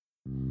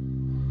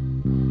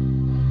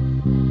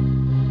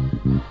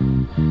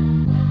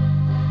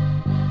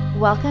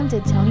Welcome to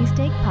Tony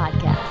Steak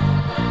Podcast.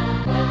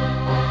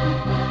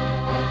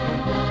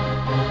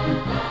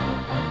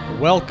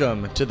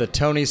 Welcome to the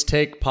Tony's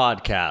Take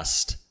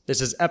Podcast.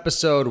 This is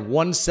episode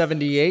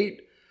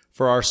 178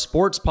 for our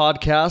sports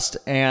podcast,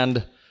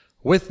 and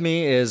with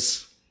me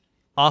is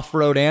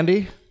Off-Road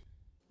Andy.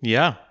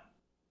 Yeah.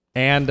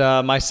 And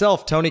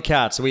myself, Tony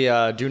Katz. We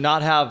do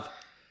not have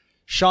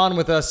Sean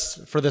with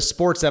us for the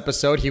sports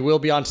episode. He will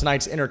be on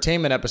tonight's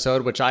entertainment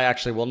episode, which I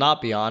actually will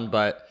not be on,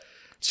 but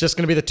it's just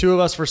going to be the two of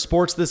us for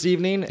sports this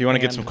evening. Do you want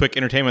to get some quick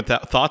entertainment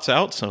thoughts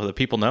out so that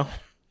people know?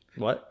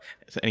 What?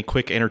 Any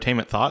quick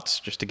entertainment thoughts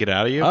just to get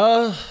out of you?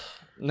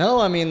 No,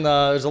 I mean,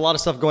 there's a lot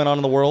of stuff going on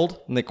in the world,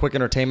 and the quick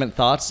entertainment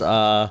thoughts.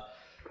 I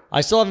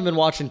still haven't been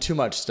watching too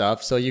much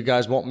stuff, so you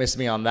guys won't miss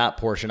me on that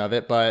portion of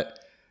it, but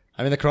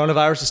I mean, the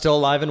coronavirus is still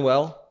alive and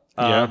well.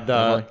 The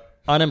definitely.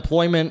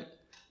 Unemployment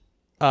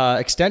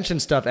extension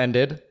stuff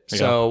ended,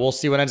 so we'll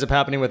see what ends up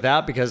happening with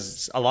that,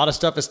 because a lot of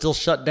stuff is still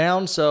shut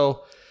down,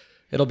 so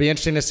it'll be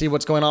interesting to see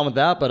what's going on with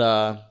that. But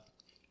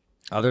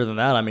other than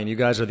that, I mean, you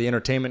guys are the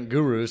entertainment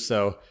gurus,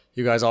 so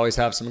you guys always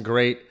have some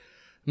great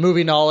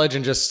movie knowledge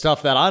and just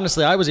stuff that,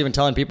 honestly, I was even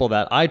telling people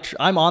that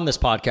I'm on this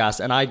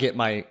podcast and I get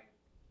my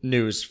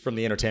news from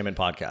the entertainment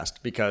podcast,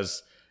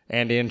 because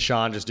Andy and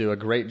Sean just do a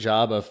great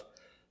job of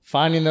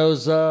finding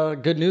those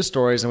good news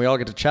stories, and we all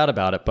get to chat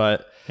about it.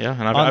 But yeah,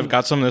 and I've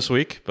got some this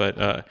week, but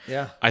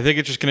I think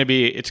it's just going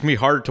to be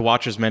hard to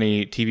watch as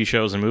many TV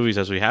shows and movies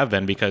as we have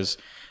been, because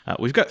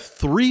we've got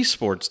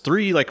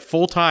three like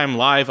full-time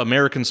live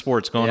American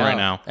sports going right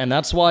now. And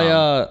that's why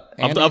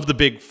of the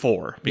big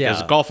four,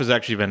 because golf has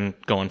actually been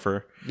going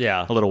for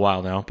a little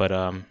while now. But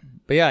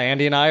yeah,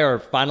 Andy and I are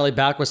finally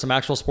back with some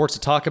actual sports to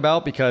talk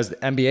about, because the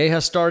NBA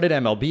has started,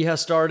 MLB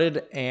has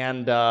started,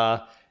 and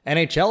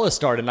NHL has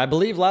started. And I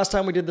believe last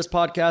time we did this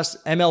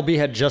podcast, MLB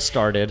had just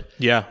started.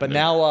 Yeah. But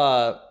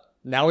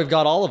now we've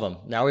got all of them.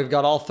 Now we've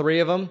got all three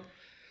of them.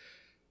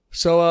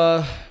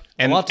 So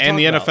and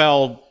the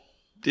NFL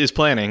is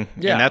planning,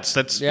 and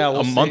that's we'll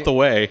a month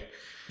away.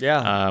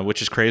 Yeah.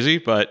 Which is crazy,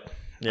 but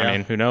I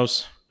mean, who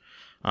knows?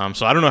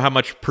 So I don't know how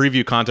much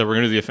preview content we're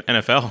going to do the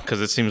NFL,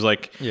 because it seems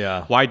like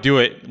why do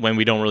it when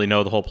we don't really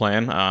know the whole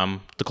plan?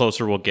 The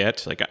closer we'll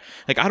get, like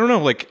I don't know.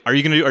 Like, are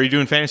you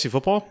doing fantasy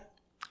football?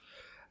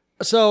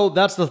 So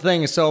that's the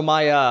thing. So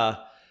my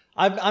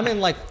I'm in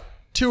like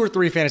 2 or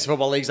 3 fantasy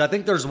football leagues. I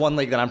think there's one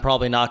league that I'm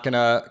probably not going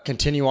to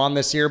continue on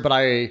this year, but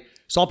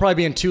I'll probably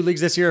be in 2 leagues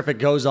this year if it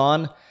goes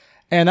on.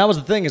 And that was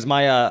the thing, is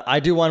I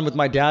do one with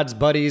my dad's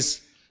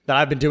buddies that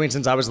I've been doing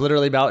since I was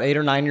literally about 8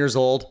 or 9 years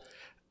old.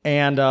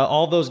 And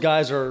all those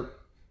guys are,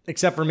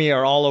 except for me,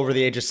 are all over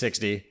the age of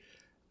 60.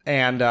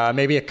 And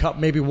maybe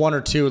 1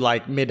 or 2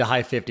 like mid to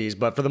high 50s.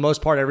 But for the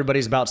most part,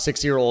 everybody's about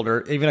 60 or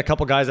older, even a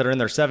couple guys that are in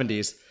their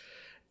 70s.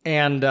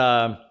 And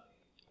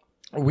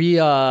we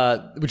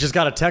just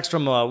got a text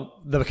from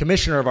the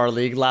commissioner of our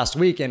league last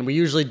week. And we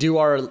usually do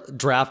our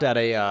draft at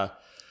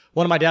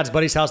one of my dad's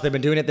buddies' house. They've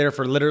been doing it there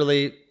for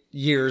literally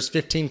years,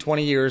 15,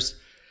 20 years.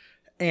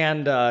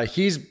 And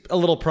he's a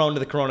little prone to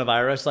the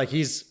coronavirus. Like,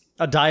 he's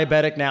a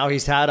diabetic now.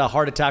 He's had a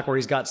heart attack where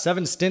he's got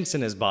 7 stents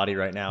in his body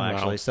right now,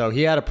 actually. Wow. So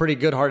he had a pretty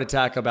good heart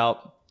attack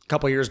about a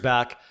couple years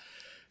back.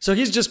 So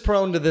he's just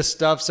prone to this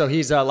stuff. So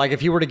he's like,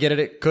 if he were to get it,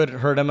 it could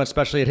hurt him,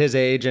 especially at his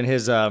age and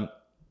his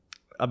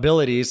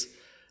abilities.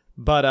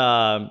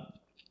 But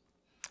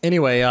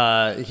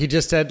anyway, he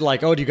just said,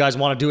 like, oh, do you guys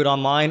want to do it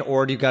online,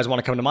 or do you guys want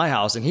to come to my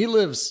house? And he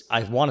lives,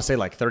 I want to say,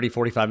 like 30,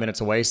 45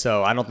 minutes away.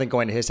 So I don't think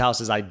going to his house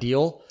is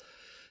ideal.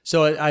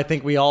 So I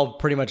think we all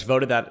pretty much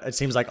voted that it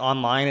seems like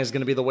online is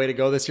going to be the way to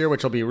go this year,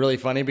 which will be really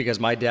funny, because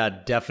my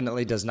dad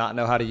definitely does not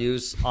know how to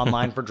use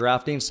online for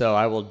drafting. So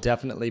I will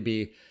definitely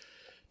be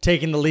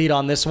taking the lead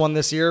on this one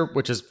this year,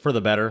 which is for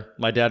the better.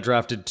 My dad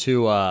drafted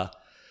two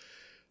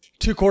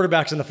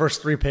quarterbacks in the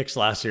first 3 picks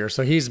last year.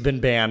 So he's been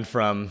banned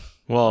from...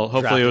 Well,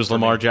 hopefully it was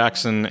Lamar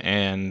Jackson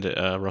and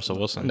Russell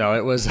Wilson. No,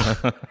 it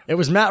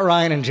was Matt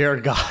Ryan and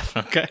Jared Goff.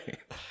 Okay.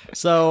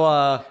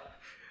 So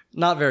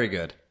not very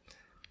good.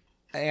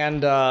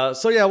 And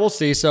so yeah, we'll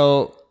see.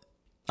 So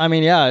I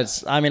mean,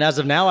 as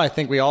of now, I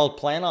think we all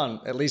plan on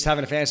at least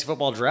having a fantasy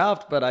football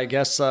draft, but I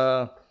guess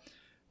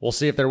we'll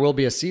see if there will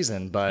be a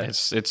season. But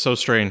it's so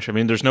strange. I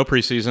mean, there's no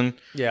preseason.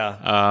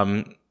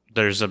 Yeah.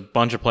 There's a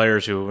bunch of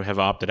players who have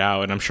opted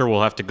out, and I'm sure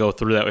we'll have to go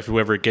through that if we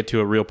ever get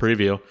to a real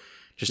preview,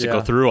 just to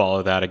go through all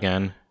of that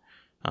again.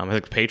 I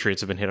think the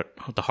Patriots have been hit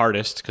the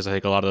hardest, because I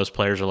think a lot of those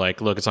players are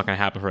like, look, it's not going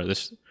to happen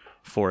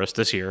for us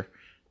this year.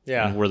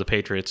 Yeah. And we're the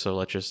Patriots, so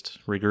let's just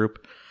regroup.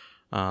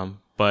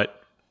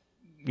 But,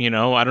 I don't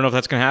know if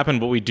that's going to happen,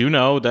 but we do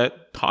know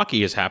that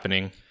hockey is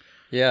happening.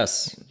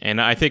 Yes. And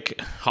I think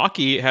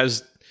hockey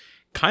has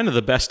kind of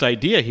the best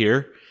idea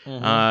here.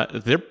 Mm-hmm.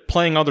 They're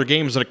playing other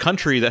games in a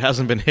country that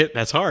hasn't been hit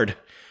that's hard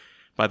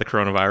by the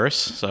coronavirus.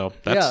 So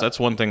that's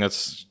one thing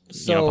that's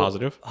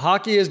positive.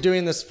 Hockey is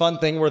doing this fun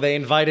thing where they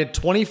invited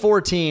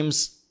 24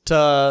 teams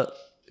to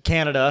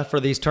Canada for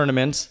these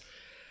tournaments.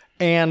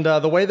 And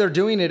the way they're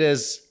doing it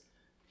is,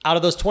 out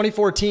of those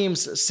 24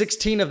 teams,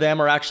 16 of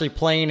them are actually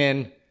playing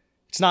in,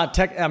 it's not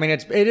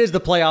it is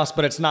the playoffs,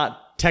 but it's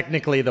not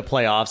technically the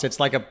playoffs. It's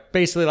like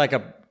basically like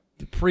a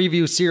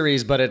preview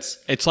series, but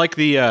it's like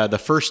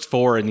the first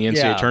four in the NCAA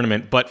Yeah.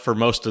 tournament, but for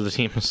most of the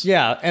teams.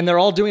 yeah, and they're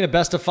all doing a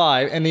best of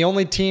 5, and the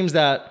only teams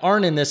that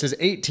aren't in this is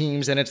 8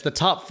 teams, and it's the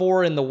top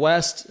 4 in the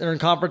Western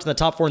Conference and the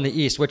top 4 in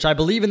the East, which I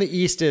believe in the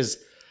East is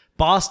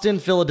Boston,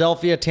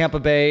 Philadelphia, Tampa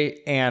Bay,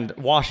 and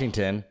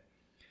Washington.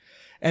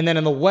 And then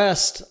in the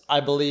West, I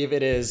believe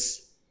it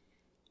is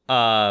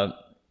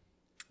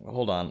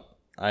hold on.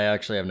 I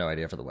actually have no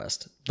idea for the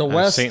West. The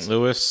West, St.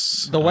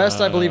 Louis. The West,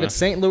 I believe it's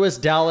St. Louis,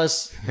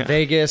 Dallas,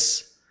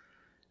 Vegas,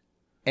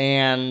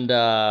 and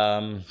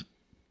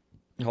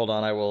hold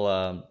on, I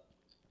will.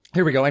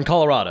 Here we go, and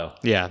Colorado.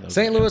 Yeah.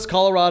 St. Louis,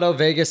 Colorado,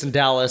 Vegas, and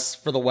Dallas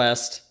for the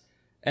West,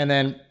 and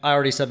then I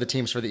already said the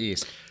teams for the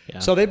East. Yeah.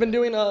 So they've been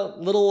doing a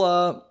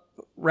little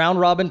round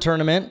robin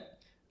tournament,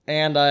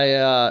 and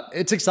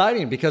it's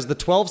exciting because the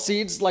 12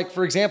 seeds, like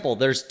for example,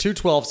 there's 2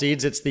 12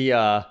 seeds. It's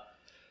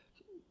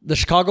the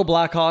Chicago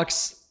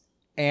Blackhawks,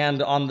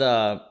 and on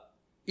the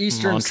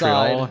eastern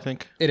Montreal, side, I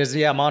think. it is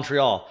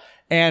Montreal.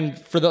 And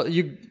for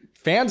you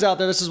fans out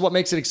there, this is what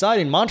makes it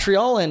exciting.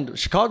 Montreal and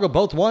Chicago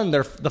both won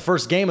the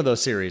first game of those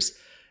series,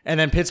 and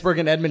then Pittsburgh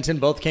and Edmonton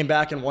both came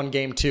back and won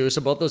game 2. So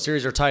both those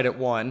series are tied at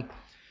 1.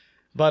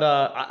 But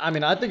I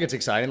mean, I think it's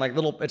exciting. Like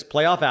it's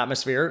playoff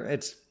atmosphere.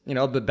 It's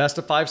the best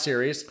of 5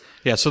 series.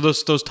 Yeah. So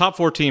those top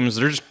 4 teams,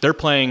 they're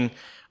playing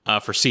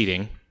for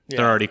seeding. Yeah.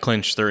 They're already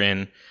clinched. They're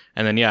in.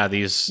 And then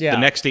the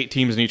next 8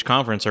 teams in each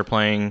conference are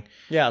playing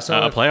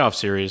a playoff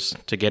series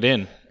to get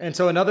in. And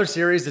so another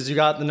series is you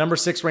got the number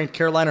 6 ranked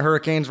Carolina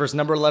Hurricanes versus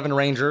number 11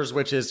 Rangers,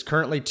 which is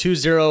currently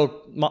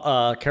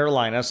 2-0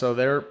 Carolina, so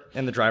they're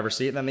in the driver's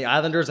seat. And then the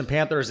Islanders and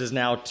Panthers is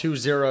now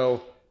 2-0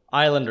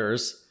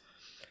 Islanders.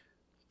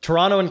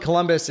 Toronto and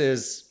Columbus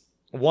is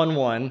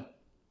 1-1.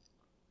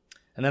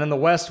 And then in the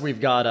West,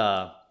 we've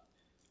got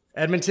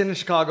Edmonton and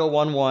Chicago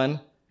 1-1.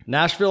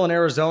 Nashville and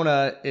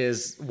Arizona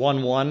is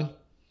 1-1.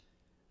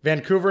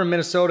 Vancouver and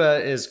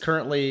Minnesota is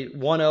currently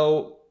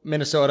 1-0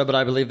 Minnesota, but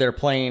I believe they're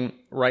playing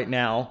right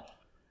now.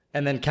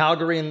 And then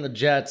Calgary and the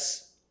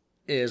Jets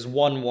is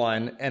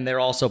 1-1, and they're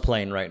also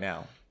playing right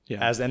now.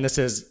 Yeah. And this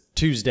is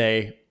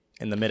Tuesday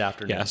in the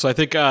mid-afternoon. Yeah, so I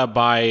think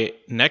by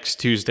next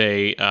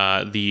Tuesday,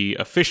 the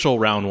official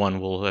round 1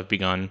 will have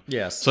begun.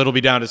 Yes. So it'll be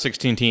down to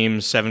 16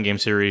 teams, 7-game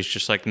series,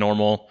 just like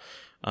normal,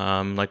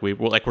 like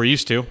we're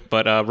used to.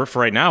 But for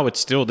right now,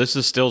 this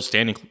is still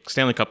Stanley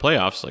Cup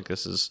playoffs. Like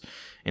this is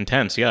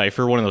intense. Yeah, if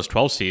you're one of those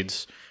 12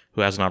 seeds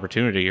who has an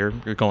opportunity, you're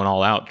going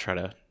all out to try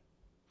to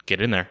get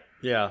in there.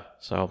 Yeah.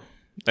 So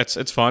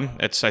it's fun.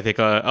 It's I think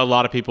a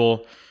lot of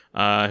people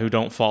who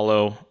don't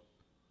follow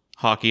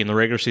hockey in the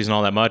regular season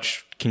all that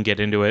much can get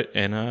into it,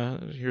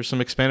 and here's some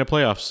expanded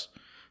playoffs.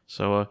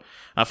 So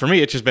for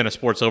me, it's just been a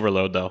sports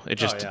overload, though. It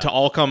just to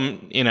all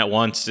come in at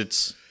once.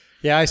 It's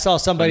I saw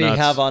somebody nuts.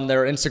 have on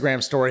their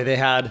Instagram story. They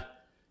had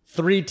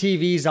 3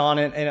 TVs on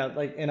it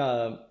in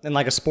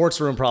a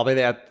sports room. Probably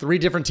they had 3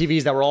 different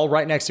TVs that were all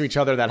right next to each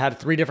other that had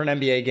 3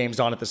 different NBA games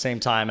on at the same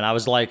time. And I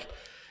was like,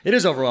 it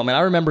is overwhelming.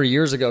 I remember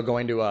years ago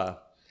going to a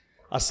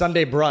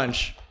Sunday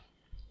brunch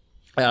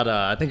at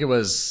I think it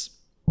was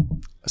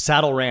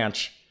Saddle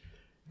Ranch,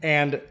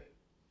 and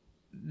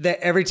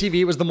every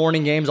TV was the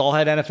morning games, all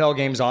had NFL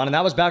games on, and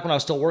that was back when I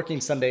was still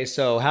working Sundays.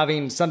 So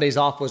having Sundays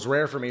off was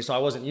rare for me, so I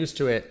wasn't used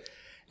to it.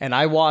 And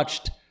I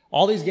watched.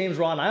 All these games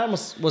were on. I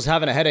almost was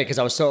having a headache because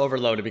I was so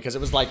overloaded, because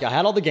it was like I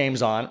had all the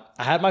games on.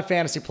 I had my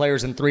fantasy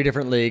players in 3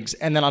 different leagues.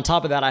 And then on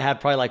top of that, I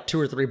had probably like 2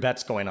 or 3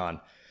 bets going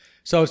on.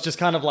 So it's just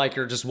kind of like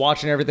you're just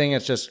watching everything.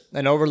 It's just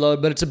an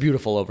overload, but it's a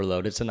beautiful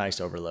overload. It's a nice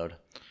overload.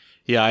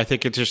 Yeah, I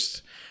think it's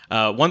just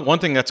one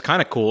thing that's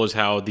kind of cool is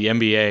how the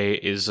NBA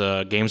is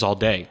games all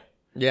day.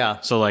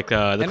 Yeah. So like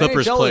the And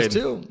Clippers NHL played is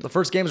too. The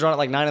first games are on at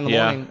like 9 in the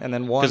morning, and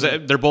then 1.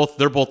 because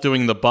they're both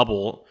doing the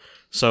bubble.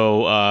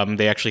 So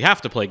they actually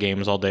have to play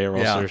games all day, or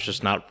else there's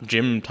just not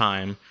gym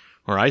time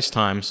or ice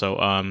time. So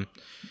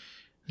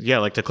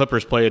like the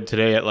Clippers played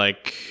today at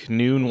like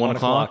noon, 1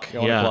 o'clock.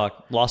 1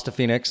 o'clock. Lost to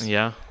Phoenix.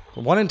 Yeah.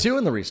 1-2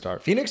 in the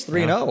restart. Phoenix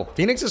 3-0.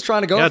 Phoenix is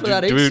trying to go for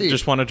that 8 do we seed.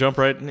 just want to jump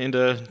right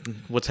into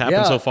what's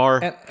happened so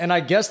far? And I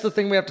guess the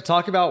thing we have to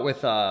talk about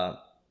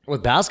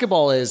with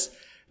basketball is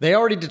they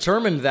already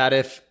determined that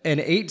if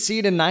an 8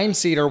 seed and 9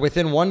 seed are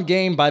within 1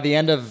 game by the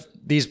end of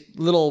these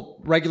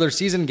little regular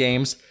season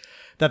games,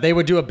 that they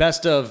would do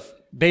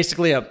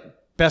basically a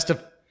best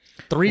of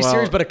 3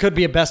 series, but it could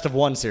be a best of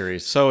 1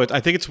 series. So I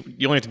think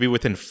you only have to be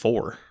within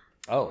 4.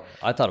 Oh,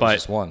 I thought it was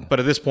just 1.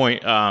 But at this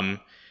point,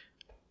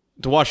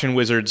 the Washington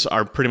Wizards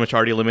are pretty much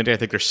already eliminated. I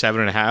think they're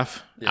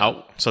 7.5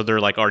 out, so they're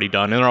like already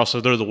done. And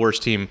they're the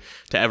worst team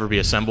to ever be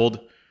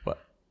assembled.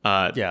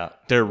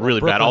 They're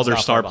really bad. All their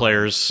star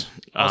players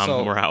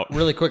were out.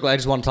 Really quickly, I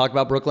just want to talk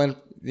about Brooklyn.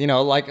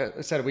 Like I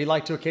said, we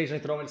like to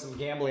occasionally throw in some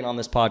gambling on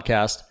this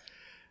podcast.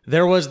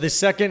 There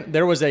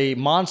was a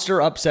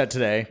monster upset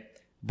today.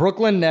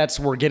 Brooklyn Nets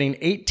were getting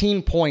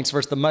 18 points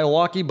versus the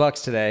Milwaukee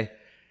Bucks today,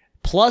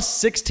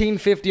 plus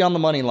 1650 on the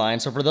money line.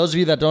 So for those of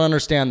you that don't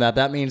understand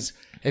that means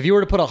if you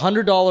were to put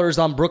 $100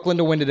 on Brooklyn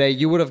to win today,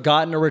 you would have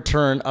gotten a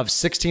return of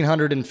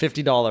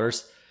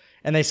 $1,650.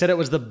 and they said it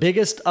was the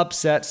biggest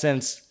upset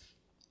since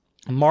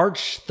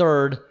March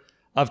 3rd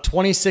of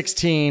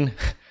 2016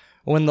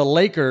 when the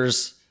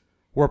Lakers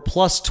were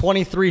plus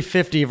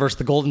 2350 versus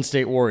the Golden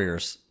State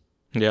Warriors.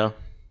 Yeah.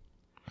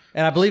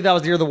 And I believe that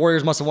was the year the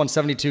Warriors must have won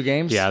 72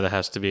 games. Yeah, that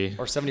has to be.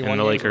 Or 71 and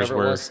the games, Lakers whatever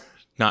it were was.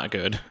 not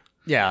good.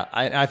 Yeah,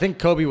 I think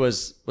Kobe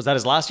was that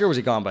his last year or was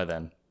he gone by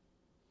then?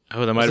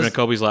 Oh, that might have been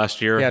Kobe's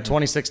last year. Yeah,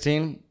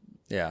 2016.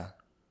 Yeah.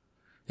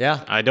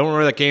 Yeah. I don't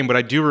remember that game, but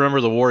I do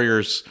remember the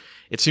Warriors.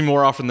 It seemed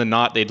more often than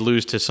not they'd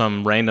lose to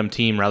some random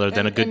team rather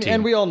than a good team.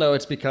 And we all know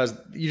it's because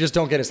you just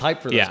don't get as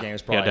hyped for those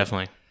games, probably. Yeah,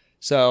 definitely.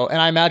 So,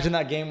 and I imagine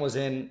that game was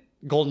in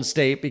Golden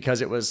State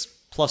because it was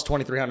plus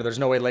 2,300. There's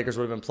no way Lakers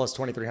would have been plus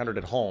 2,300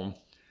 at home.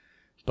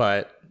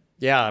 But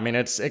yeah, I mean,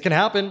 it can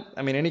happen.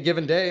 I mean, any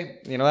given day,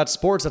 that's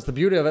sports. That's the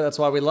beauty of it. That's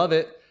why we love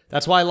it.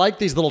 That's why I like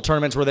these little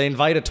tournaments where they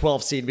invite a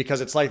 12 seed,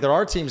 because it's like there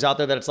are teams out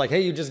there that it's like,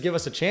 hey, you just give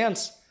us a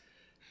chance.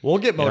 We'll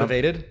get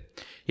motivated.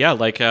 Yeah,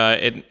 like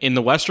in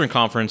the Western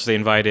Conference, they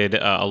invited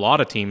a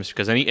lot of teams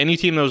because any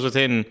team that was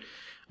within,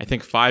 I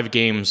think, 5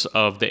 games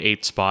of the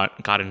 8th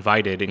spot got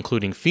invited,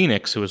 including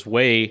Phoenix, who was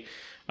way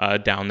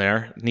down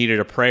there, needed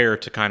a prayer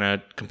to kind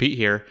of compete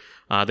here.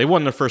 They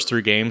won their first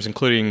 3 games,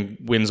 including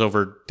wins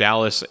over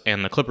Dallas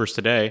and the Clippers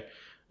today,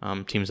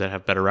 teams that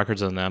have better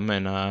records than them.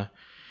 And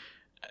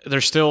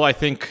they're still, I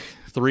think,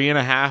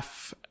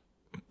 3.5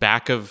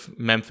 back of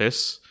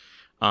Memphis,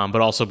 but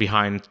also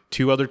behind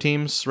 2 other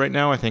teams right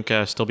now. I think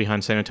still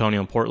behind San Antonio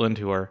and Portland,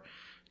 who are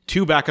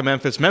 2 back of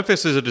Memphis.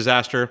 Memphis is a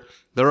disaster.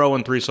 They're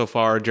 0-3 so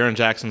far. Jaren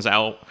Jackson's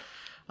out.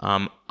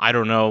 I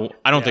don't know.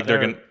 I don't think they're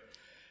going to...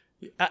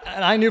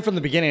 And I knew from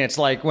the beginning, it's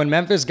like when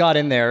Memphis got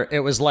in there,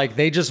 it was like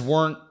they just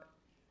weren't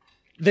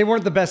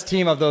the best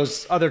team of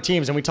those other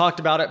teams. And we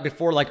talked about it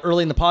before, like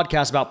early in the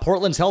podcast, about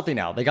Portland's healthy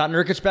now. They got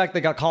Nurkic back.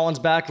 They got Collins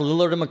back.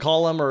 Lillard and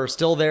McCollum are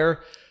still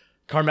there.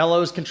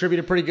 Carmelo's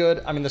contributed pretty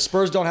good. I mean, the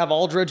Spurs don't have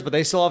Aldridge, but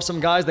they still have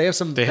some guys. They have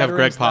some. They have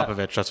Greg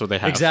Popovich. That's what they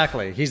have.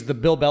 Exactly. He's the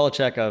Bill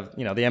Belichick of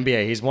the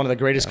NBA. He's one of the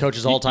greatest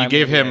coaches all time. You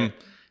gave him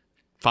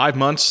 5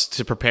 months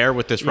to prepare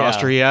with this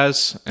roster he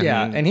has.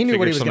 And he knew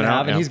what he was going to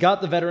have. And he's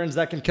got the veterans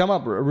that can come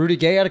up. Rudy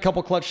Gay had a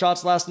couple clutch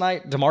shots last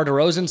night. DeMar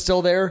DeRozan's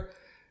still there.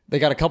 They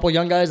got a couple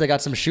young guys. They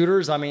got some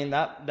shooters. I mean,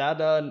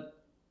 that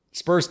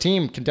Spurs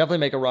team can definitely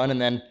make a run.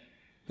 And then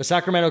the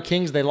Sacramento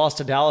Kings, they lost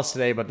to Dallas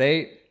today, but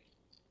they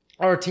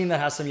are a team that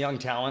has some young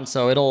talent.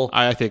 So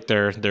I think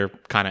they're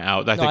kind of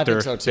out. I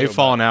think so too, they've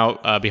fallen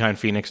out behind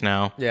Phoenix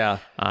now. Yeah.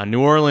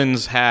 New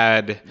Orleans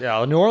had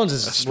New Orleans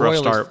is a rough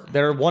start.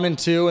 They're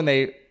 1-2,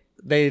 and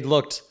they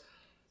let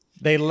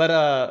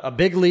a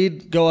big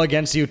lead go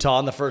against Utah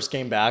in the first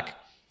game back.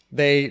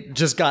 They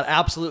just got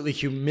absolutely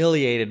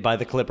humiliated by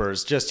the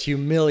Clippers, just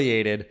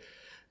humiliated.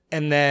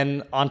 And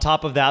then on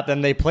top of that,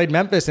 then they played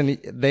Memphis, and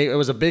it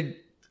was a big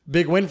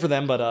win for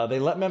them. But they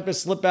let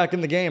Memphis slip back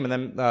in the game, and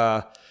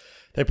then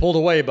they pulled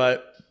away.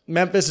 But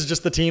Memphis is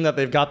just the team that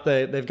they've got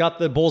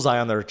the bullseye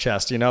on their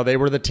chest. They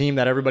were the team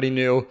that everybody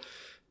knew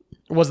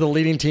was the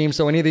leading team.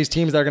 So any of these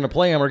teams that are going to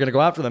play them are going to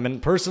go after them. And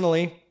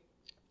personally,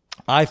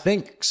 I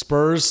think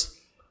Spurs,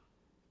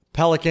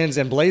 Pelicans,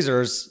 and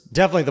Blazers,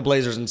 definitely the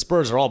Blazers and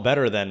Spurs are all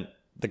better than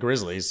the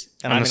Grizzlies.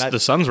 And the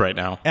Suns right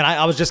now. And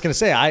I was just going to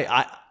say,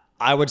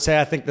 I would say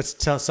I think the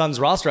Suns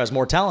roster has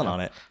more talent on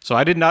it. So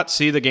I did not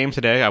see the game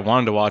today. I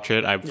wanted to watch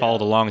it. I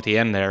followed along at the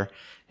end there.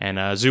 And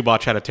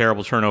Zubac had a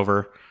terrible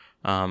turnover.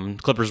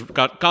 Clippers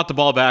got the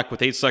ball back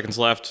with 8 seconds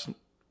left,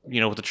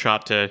 with a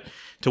shot to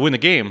win the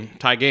game,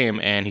 tie game,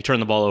 and he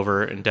turned the ball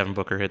over, and Devin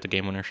Booker hit the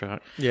game-winner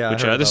shot. Yeah,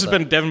 which this has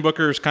been Devin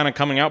Booker's kind of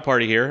coming out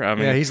party here. I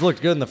mean, he's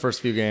looked good in the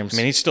first few games. I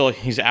mean,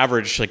 he's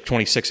averaged like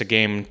 26 a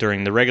game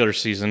during the regular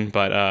season,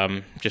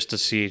 but just to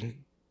see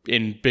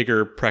in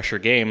bigger pressure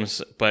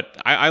games. But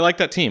I like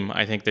that team.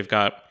 I think they've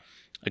got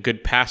a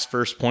good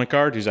pass-first point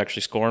guard who's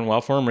actually scoring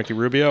well for him, Ricky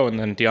Rubio, and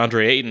then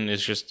DeAndre Ayton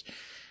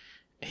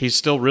he's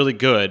still really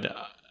good.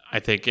 I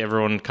think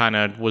everyone kind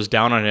of was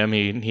down on him.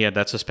 He had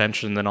that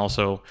suspension. Then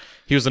also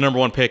he was the number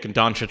 1 pick, and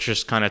Doncic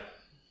just kind of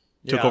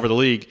took over the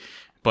league.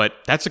 But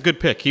that's a good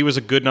pick. He was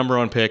a good number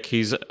 1 pick.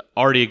 He's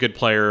already a good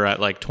player at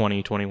like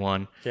 20,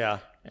 21. Yeah.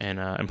 And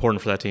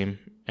important for that team.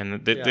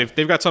 And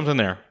they've got something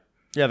there.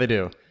 Yeah, they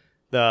do.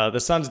 The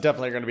Suns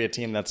definitely are going to be a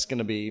team that's going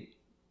to be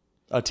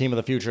a team of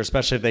the future,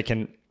 especially if they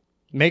can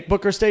make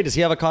Booker stay. Does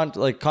he have a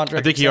contract?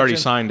 I think he already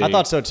signed. I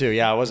thought so too.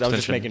 Yeah, I was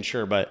just making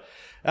sure, but.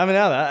 I mean,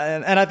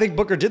 and I think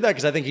Booker did that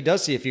because I think he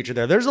does see a future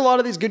there. There's a lot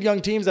of these good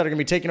young teams that are going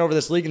to be taking over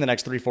this league in the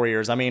next 3-4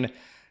 years. I mean,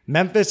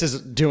 Memphis is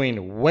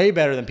doing way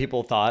better than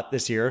people thought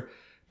this year.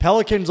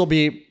 Pelicans will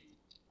be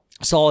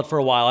solid for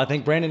a while. I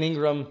think Brandon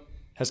Ingram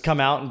has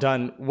come out and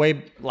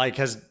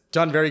has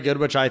done very good,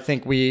 which I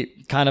think we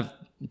kind of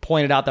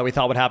pointed out that we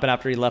thought would happen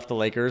after he left the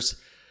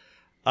Lakers.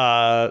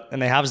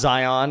 And they have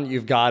Zion.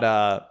 You've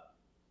got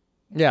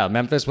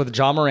Memphis with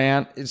Ja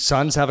Morant.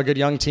 Suns have a good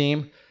young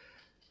team.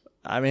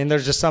 I mean,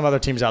 there's just some other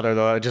teams out there,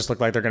 though, that just look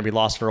like they're going to be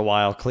lost for a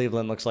while.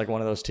 Cleveland looks like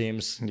one of those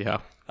teams. Yeah.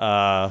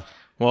 It's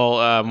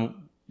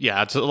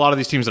a lot of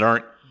these teams that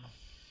aren't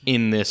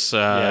in this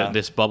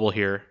this bubble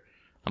here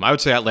I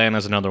would say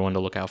Atlanta's another one to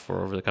look out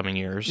for over the coming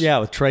years. Yeah,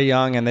 with Trae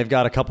Young, and they've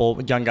got a couple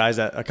young guys.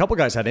 A couple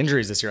guys had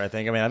injuries this year, I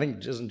think. I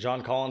think isn't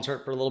John Collins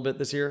hurt for a little bit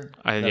this year?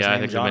 I think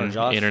John they've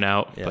been in and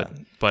out. Yeah.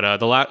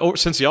 But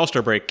since the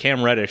All-Star break,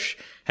 Cam Reddish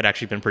had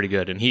actually been pretty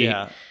good, and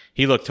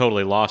he looked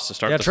totally lost to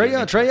start the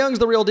season. Trae Young's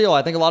the real deal.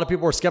 I think a lot of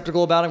people were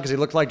skeptical about him because he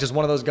looked like just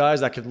one of those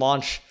guys that could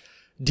launch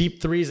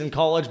deep threes in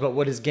college, but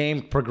would his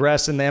game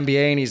progress in the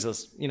NBA? And he's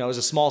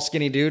a small,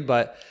 skinny dude,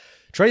 but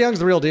Trae Young's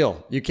the real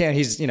deal. You can't.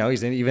 He's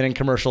even in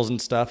commercials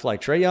and stuff. Like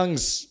Trae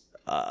Young's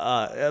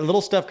a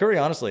little Steph Curry.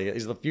 Honestly,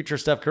 he's the future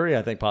Steph Curry.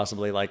 I think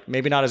possibly. Like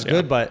maybe not as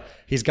good, but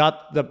he's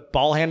got the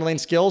ball handling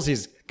skills.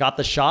 He's got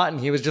the shot,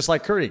 and he was just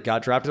like Curry.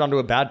 Got drafted onto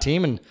a bad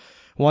team, and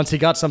once he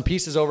got some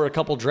pieces over a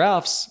couple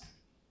drafts,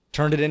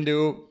 turned it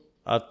into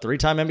a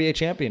 3-time NBA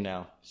champion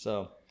now.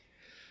 So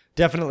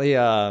definitely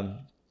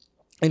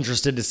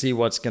interested to see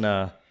what's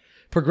gonna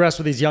progress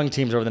with these young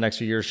teams over the next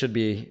few years. Should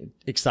be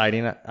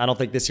exciting. I don't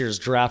think this year's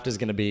draft is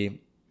going to be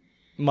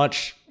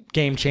much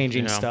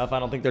game-changing stuff. I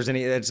don't think there's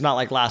any. It's not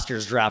like last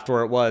year's draft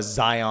where it was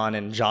Zion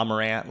and Ja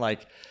Morant.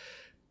 Like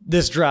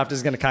this draft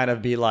is going to kind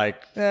of be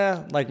like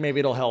maybe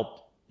it'll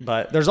help,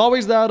 but there's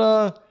always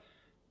that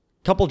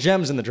couple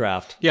gems in the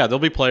draft. Yeah, there'll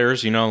be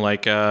players.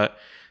 Like the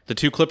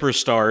two Clippers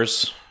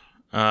stars,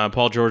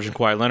 Paul George and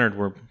Kawhi Leonard,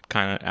 were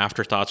kind of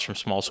afterthoughts from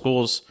small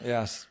schools.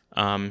 Yes.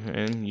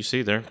 And you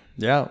see there.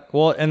 Yeah.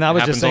 Well, and that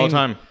was just saying all the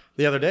time.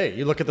 The other day.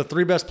 You look at the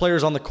 3 best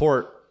players on the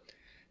court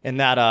in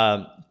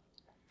that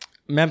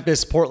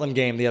Memphis-Portland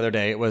game the other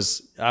day. It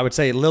was, I would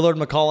say, Lillard,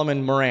 McCollum,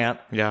 and Morant.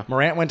 Yeah.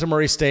 Morant went to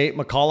Murray State.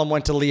 McCollum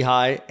went to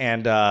Lehigh.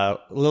 And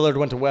Lillard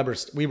went to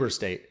Weber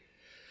State.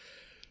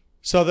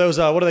 So those,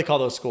 what do they call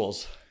those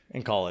schools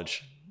in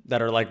college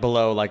that are like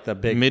below like the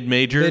big...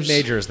 Mid-majors?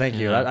 Mid-majors, thank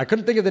you. I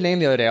couldn't think of the name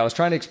the other day. I was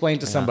trying to explain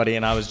to somebody,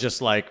 and I was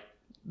just like,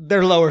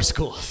 they're lower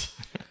schools.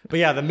 But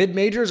yeah, the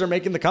mid-majors are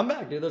making the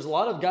comeback, dude. There's a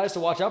lot of guys to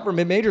watch out for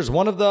mid-majors.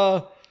 One of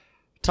the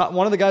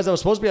guys that was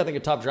supposed to be, I think, a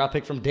top draft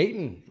pick from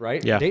Dayton,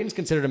 right? Yeah. Dayton's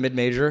considered a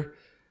mid-major.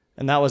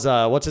 And that was,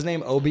 what's his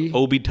name?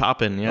 Obi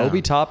Toppin, yeah.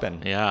 Obi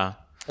Toppin. Yeah.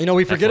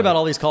 We forget about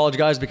all these college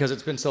guys because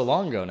it's been so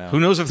long ago now. Who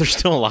knows if they're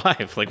still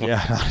alive?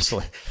 Yeah,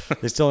 honestly.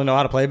 They still don't know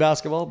how to play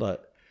basketball,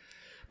 but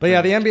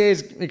yeah, the NBA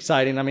is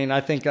exciting.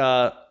 I think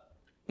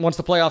once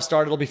the playoffs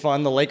start, it'll be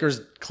fun. The Lakers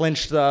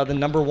clinched the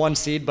number 1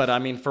 seed, but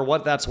for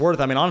what that's worth,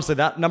 honestly,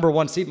 that number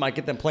 1 seed might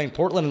get them playing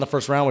Portland in the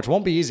first round, which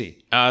won't be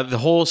easy. The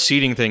whole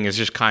seeding thing is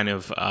just kind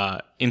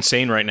of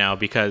insane right now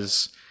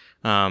because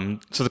so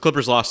the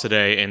Clippers lost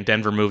today and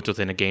Denver moved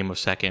within a game of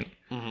second.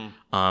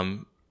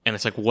 Mm-hmm. And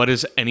it's like, what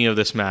does any of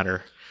this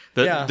matter?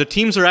 The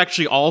teams are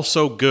actually all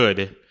so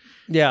good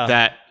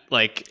that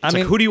like,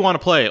 who do you want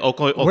to play?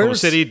 Oklahoma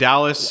City,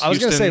 Dallas, I was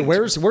going to say,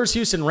 Houston? where's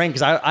Houston ranked?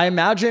 Because I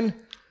imagine...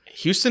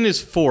 Houston is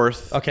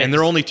 4th, and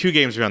they're only 2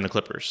 games behind the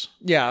Clippers.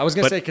 Yeah, I was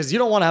going to say, because you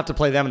don't want to have to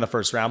play them in the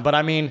first round. But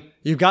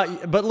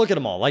but look at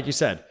them all, like you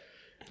said.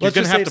 You're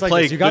going to have to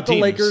play You got the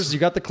teams. Lakers, you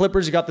got the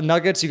Clippers, you got the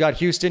Nuggets, you got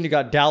Houston, you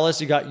got Dallas,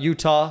 you got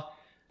Utah.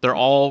 They're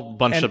all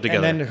bunched up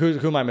together. And then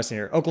who am I missing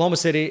here? Oklahoma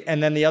City,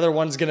 and then the other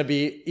one's going to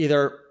be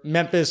either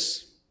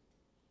Memphis,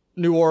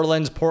 New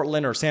Orleans,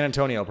 Portland, or San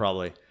Antonio,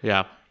 probably.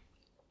 Yeah.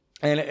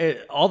 And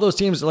all those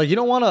teams, like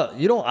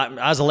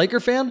as a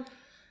Laker fan,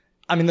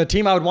 the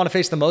team I would want to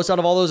face the most out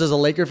of all those as a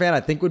Laker fan, I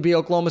think would be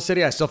Oklahoma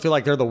City. I still feel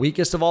like they're the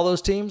weakest of all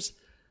those teams.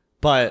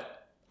 But,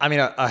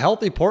 a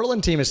healthy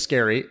Portland team is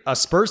scary. A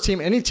Spurs team,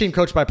 any team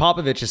coached by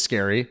Popovich is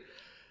scary.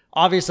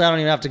 Obviously, I don't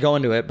even have to go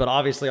into it, but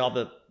obviously all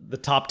the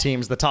top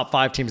teams, the top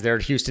 5 teams there,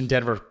 Houston,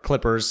 Denver,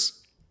 Clippers,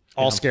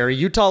 all scary.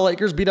 Utah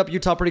Lakers beat up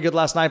Utah pretty good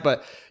last night,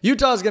 but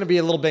Utah is going to be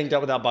a little banged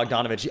up without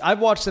Bogdanovich. I've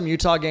watched some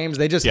Utah games.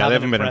 They just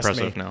haven't been impressed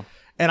impressive me. now.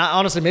 And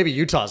honestly, maybe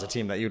Utah's a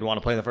team that you'd want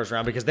to play in the first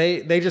round because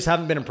they just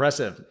haven't been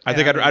impressive. I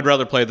think I'd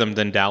rather play them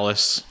than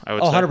Dallas, I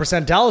would say.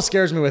 100%. Dallas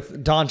scares me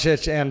with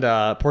Doncic and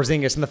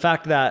Porzingis and the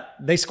fact that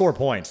they score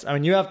points.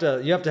 You have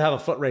to have a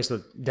foot race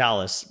with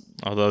Dallas.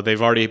 Although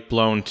they've already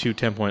blown 2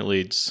 10-point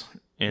leads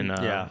in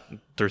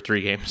their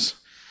 3 games.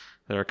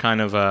 They're kind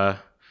of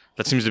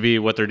that seems to be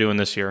what they're doing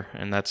this year,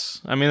 and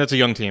that's a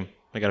young team.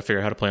 They got to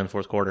figure out how to play in the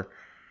fourth quarter.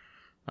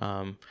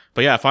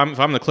 But yeah, if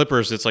I'm the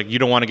Clippers, it's like you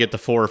don't want to get the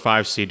 4 or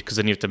 5 seed because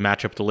then you have to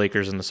match up the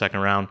Lakers in the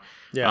second round.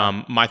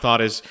 Yeah. My thought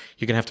is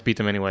you're gonna have to beat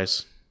them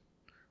anyways.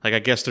 Like I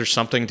guess there's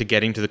something to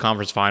getting to the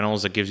conference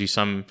finals that gives you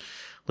some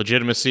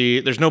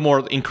legitimacy. There's no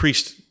more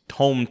increased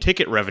home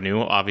ticket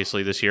revenue,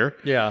 obviously, this year.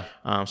 Yeah.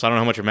 So I don't know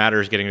how much it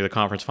matters getting to the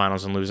conference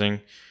finals and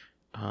losing.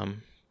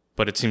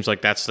 But it seems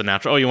like that's the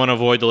natural. Oh, you want to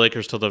avoid the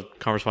Lakers till the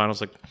conference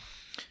finals? Like,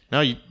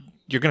 no,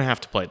 you're gonna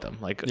have to play them.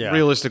 Like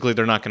realistically,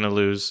 they're not gonna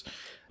lose.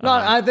 No,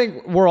 I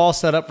think we're all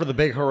set up for the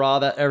big hurrah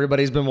that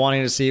everybody's been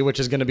wanting to see, which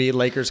is going to be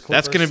Lakers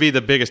Clippers. That's going to be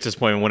the biggest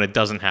disappointment when it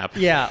doesn't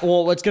happen. Yeah,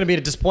 well, what's going to be a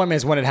disappointment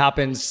is when it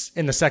happens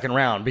in the second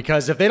round,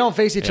 because if they don't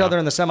face each other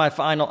in the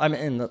semifinal,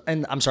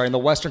 in the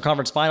Western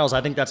Conference Finals,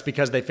 I think that's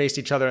because they faced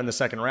each other in the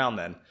second round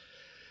then.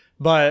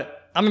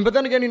 But but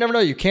then again, you never know.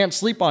 You can't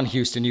sleep on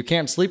Houston. You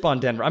can't sleep on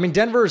Denver. I mean,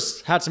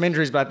 Denver's had some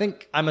injuries, but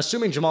I'm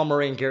assuming Jamal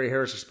Murray and Gary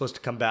Harris are supposed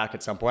to come back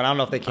at some point. I don't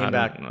know if they came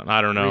back.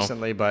 I don't know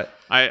recently, but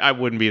I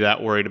wouldn't be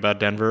that worried about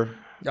Denver.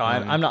 No,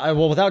 I'm not.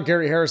 Well, without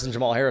Gary Harris and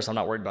Jamal Harris, I'm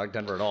not worried about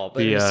Denver at all.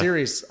 But in the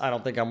series, I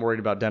don't think I'm worried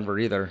about Denver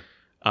either.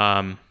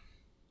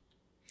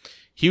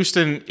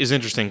 Houston is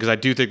interesting because I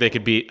do think they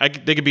could beat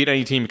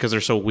any team because they're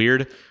so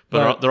weird,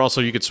 but they're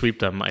also, you could sweep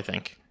them, I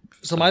think.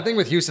 So my thing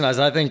with Houston is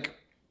I think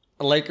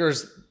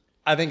Lakers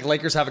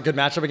have a good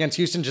matchup against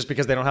Houston just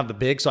because they don't have the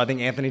big. So I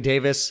think Anthony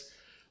Davis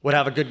would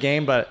have a good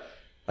game. But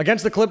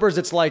against the Clippers,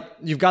 it's like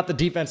you've got the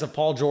defense of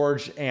Paul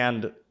George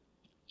and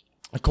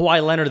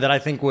Kawhi Leonard that I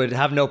think would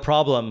have no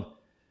problem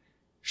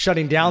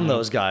shutting down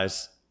those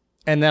guys.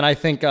 And then I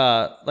think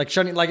at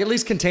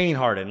least containing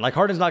Harden. Like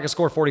Harden's not going to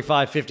score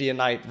 45, 50 a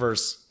night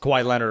versus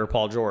Kawhi Leonard or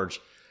Paul George.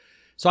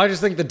 So I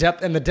just think the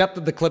depth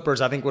of the Clippers,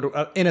 I think would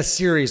in a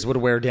series would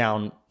wear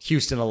down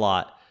Houston a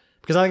lot.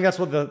 Because I think that's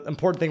what the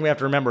important thing we have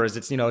to remember is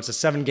it's a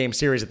 7-game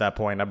series at that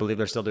point. I believe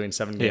they're still doing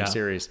 7-game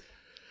series.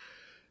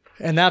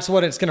 And that's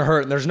what it's going to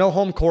hurt. And there's no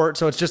home court,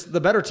 so it's just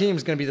the better team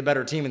is going to be the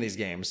better team in these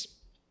games.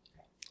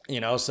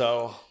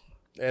 So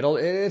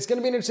it's going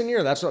to be an interesting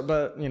year. That's what,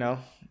 but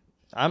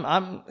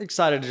I'm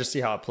excited to just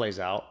see how it plays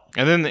out.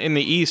 And then in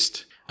the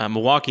East,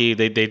 Milwaukee,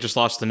 they just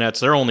lost the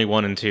Nets. They're only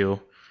 1-2.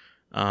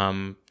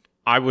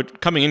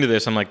 Coming into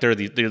this, I'm like, they're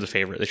the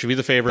favorite. They should be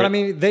the favorite. But I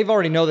mean, they've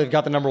already know they've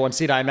got the number 1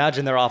 seed. I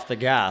imagine they're off the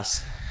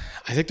gas.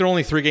 I think they're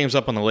only 3 games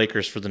up on the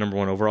Lakers for the number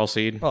 1 overall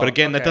seed. But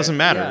again, that doesn't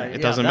matter.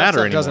 It doesn't matter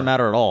anymore. It doesn't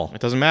matter at all.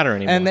 It doesn't matter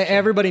anymore. And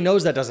everybody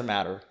knows that doesn't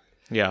matter.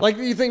 Yeah. Like,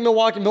 you think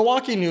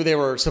Milwaukee knew they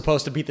were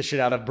supposed to beat the shit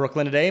out of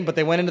Brooklyn today, but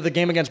they went into the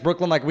game against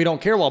Brooklyn like, we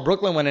don't care, while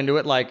Brooklyn went into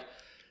it like,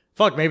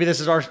 fuck, maybe this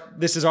is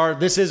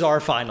our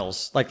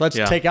finals. Like, let's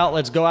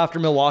go after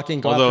Milwaukee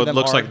and go after them. Although it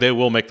looks like they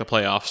will make the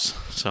playoffs.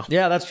 So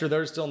yeah, that's true.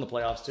 They're still in the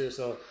playoffs too.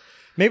 So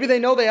maybe they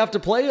know they have to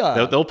play.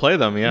 They'll play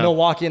them. Yeah,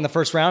 Milwaukee in the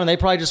first round, and they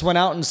probably just went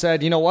out and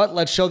said, you know what?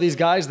 Let's show these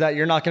guys that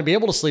you're not going to be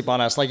able to sleep on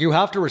us. Like, you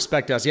have to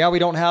respect us. Yeah, we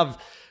don't have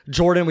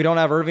Jordan, we don't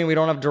have Irving, we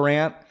don't have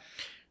Durant,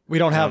 we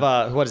don't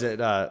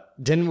have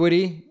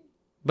Dinwiddie.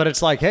 But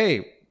it's like,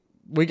 hey,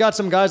 we got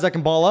some guys that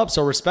can ball up,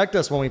 so respect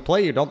us when we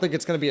play you. Don't think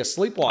it's going to be a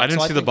sleepwalk. I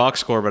didn't see the box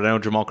score, but I know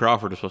Jamal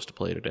Crawford is supposed to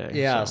play today.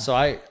 Yeah,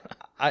 so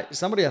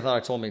somebody I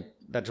thought told me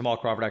that Jamal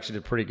Crawford actually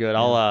did pretty good.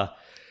 I'll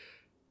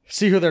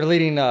see who their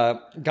leading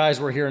guys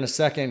were here in a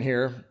second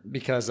here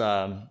because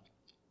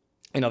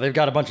they've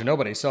got a bunch of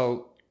nobody.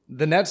 So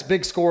the Nets'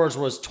 big scores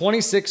was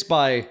 26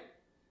 by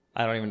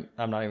I'm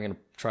not even going to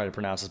try to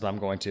pronounce this, but I'm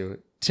going to.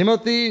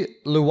 Timothy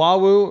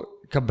Luwawu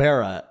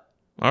Cabrera.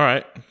 All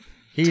right.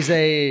 He's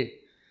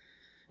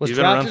drafted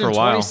around for in a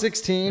while.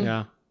 2016.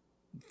 Yeah.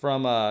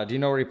 From do you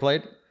know where he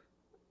played?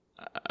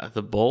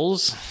 The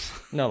Bulls?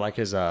 No, like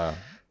his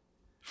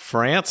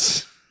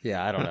France?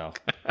 Yeah, I don't know.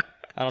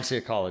 I don't see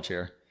a college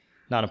here.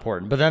 Not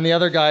important. But then the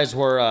other guys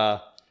were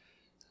a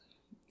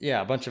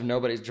bunch of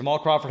nobodies. Jamal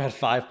Crawford had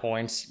 5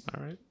 points.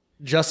 All right.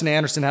 Justin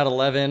Anderson had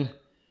 11.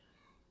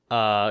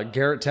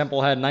 Garrett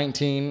Temple had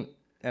 19,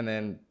 and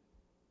then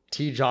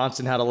T.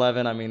 Johnson had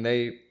 11. I mean,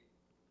 they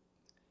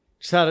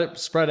just had it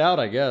spread out,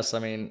 I guess. I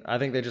mean, I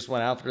think they just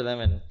went after them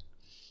and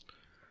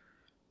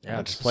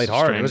just played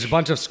hard. It was a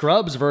bunch of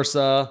scrubs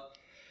versus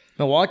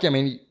Milwaukee. I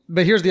mean,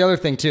 but here's the other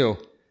thing too.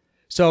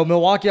 So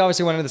Milwaukee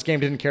obviously went into this game,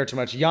 didn't care too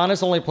much.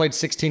 Giannis only played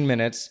 16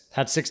 minutes,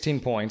 had 16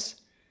 points.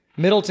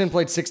 Middleton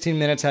played 16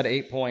 minutes, had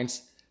 8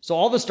 points. So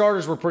all the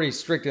starters were pretty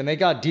strict, and they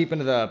got deep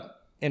into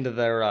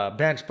their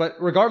bench. But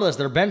regardless,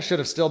 their bench should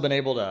have still been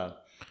able to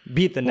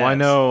beat the Nets. Well, I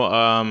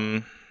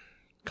know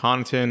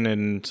Connaughton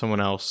and someone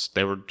else,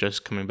 they were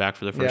just coming back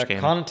for the first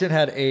game. Connaughton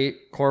had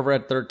 8, Korver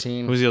had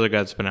 13. Who's the other guy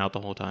that's been out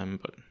the whole time?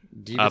 But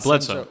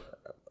Bledsoe.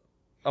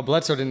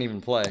 Bledsoe didn't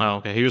even play. Oh,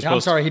 okay. He was. I'm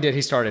sorry, he did.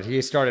 He started.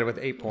 He started with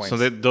 8 points. So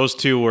those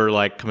two were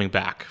like coming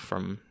back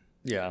from.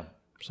 Yeah.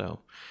 So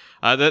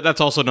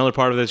that's also another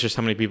part of this. Just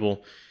how many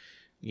people,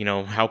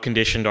 how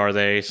conditioned are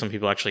they? Some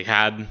people actually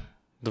had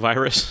the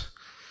virus.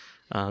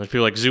 There's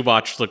people like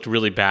Zubac looked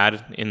really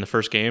bad in the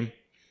first game,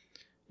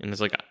 and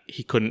it's like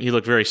he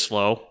looked very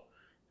slow.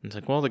 And it's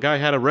like, well, the guy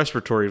had a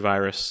respiratory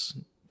virus.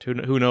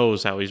 Who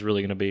knows how he's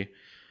really going to be?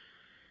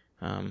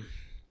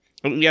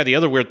 The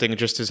other weird thing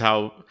just is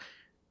how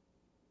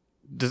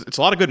it's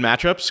a lot of good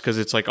matchups because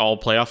it's like all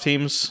playoff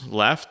teams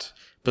left,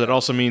 but it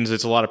also means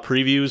it's a lot of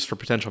previews for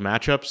potential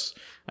matchups.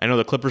 I know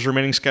the Clippers'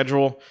 remaining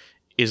schedule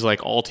is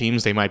like all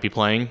teams they might be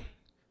playing.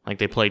 Like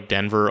they played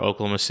Denver,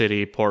 Oklahoma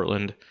City,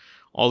 Portland,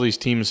 all these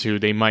teams who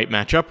they might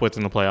match up with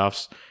in the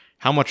playoffs.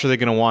 How much are they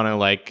going to want to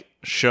like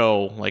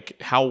show?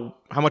 Like how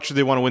much do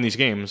they want to win these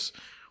games?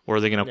 Or are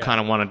they going to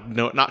kind of want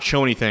to not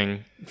show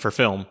anything for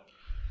film?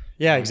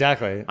 Yeah,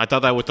 exactly. I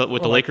thought that with the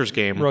Lakers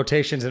game.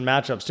 Rotations and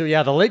matchups too.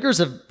 Yeah, the Lakers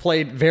have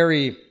played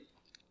very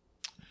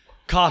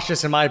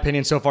cautious in my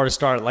opinion so far to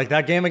start. Like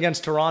that game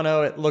against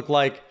Toronto, it looked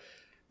like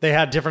they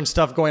had different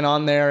stuff going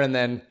on there, and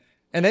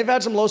they've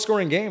had some low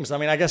scoring games. I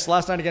mean, I guess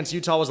last night against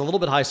Utah was a little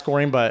bit high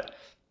scoring, but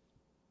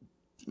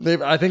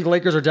I think the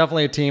Lakers are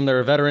definitely a team. They're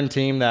a veteran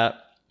team that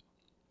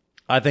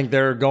I think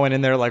they're going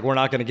in there like we're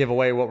not going to give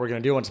away what we're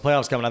going to do once the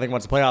playoffs come. And I think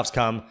once the playoffs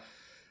come,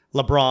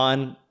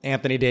 LeBron,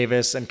 Anthony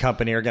Davis, and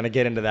company are going to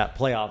get into that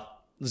playoff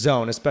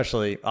zone,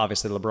 especially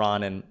obviously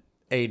LeBron and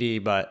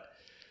AD. But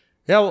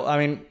yeah, well, I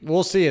mean,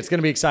 we'll see. It's going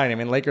to be exciting. I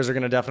mean, Lakers are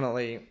going to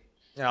definitely.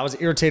 You know, I was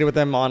irritated with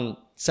them on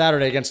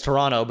Saturday against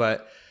Toronto,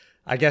 but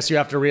I guess you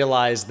have to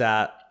realize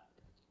that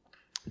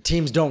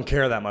teams don't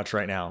care that much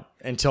right now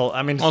until,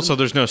 I mean. Also,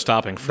 there's no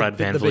stopping Fred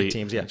VanVleet. The big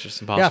teams, yeah. It's just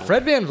impossible. Yeah,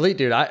 Fred VanVleet,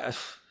 dude.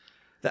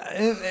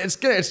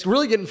 It's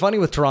really getting funny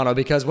with Toronto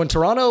because when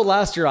Toronto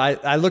last year,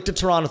 I looked at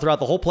Toronto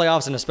throughout the whole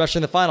playoffs and especially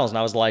in the finals, and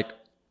I was like,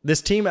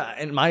 this team,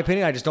 in my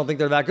opinion, I just don't think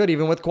they're that good,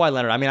 even with Kawhi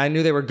Leonard. I mean, I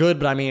knew they were good,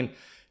 but I mean,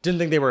 didn't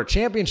think they were a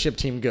championship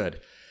team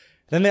good.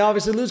 Then they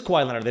obviously lose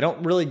Kawhi Leonard. They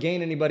don't really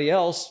gain anybody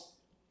else.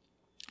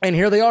 And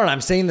here they are, and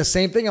I'm saying the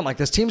same thing. I'm like,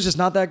 this team's just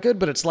not that good,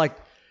 but it's like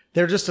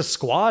they're just a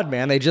squad,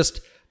 man.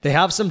 They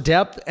have some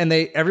depth, and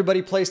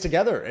everybody plays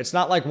together. It's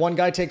not like one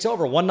guy takes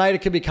over. One night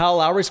it could be Kyle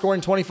Lowry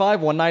scoring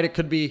 25. One night it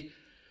could be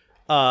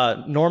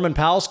Norman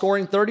Powell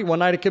scoring 30. One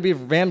night it could be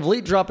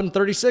VanVleet dropping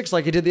 36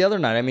 like he did the other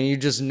night. I mean, you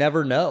just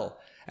never know.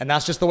 And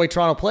that's just the way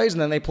Toronto plays,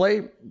 and then they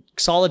play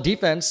solid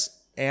defense,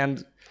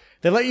 and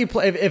they let you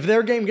play. If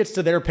their game gets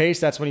to their pace,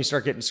 that's when you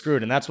start getting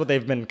screwed. And that's what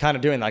they've been kind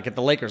of doing. Like at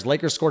the Lakers.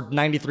 Lakers scored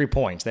 93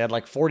 points. They had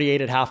like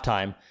 48 at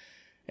halftime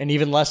and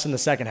even less in the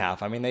second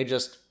half. I mean,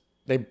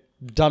 they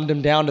dumbed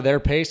them down to their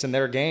pace and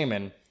their game.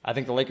 And I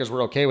think the Lakers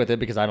were okay with it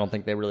because I don't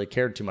think they really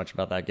cared too much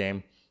about that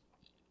game.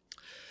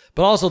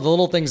 But also the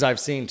little things I've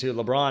seen too.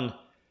 LeBron,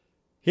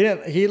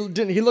 he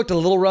looked a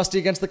little rusty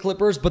against the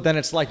Clippers, but then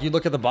it's like you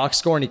look at the box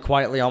score and he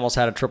quietly almost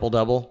had a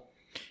triple-double.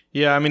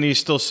 Yeah, I mean, he's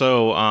still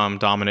so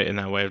dominant in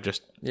that way of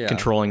just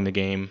controlling the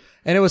game.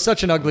 And it was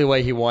such an ugly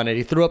way he won it.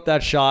 He threw up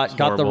that shot,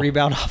 got the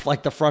rebound off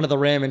like the front of the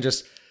rim and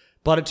just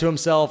butted to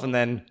himself. And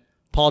then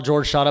Paul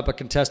George shot up a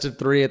contested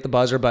three at the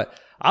buzzer. But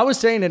I was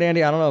saying it,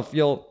 Andy, I don't know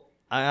if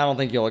I don't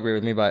think you'll agree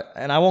with me,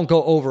 and I won't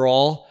go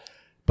overall,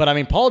 but I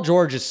mean, Paul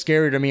George is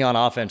scarier to me on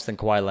offense than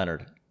Kawhi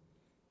Leonard.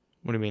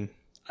 What do you mean?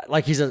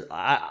 Like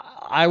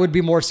I would be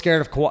more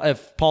scared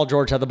if Paul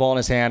George had the ball in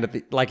his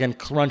hand in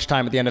crunch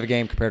time at the end of the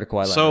game compared to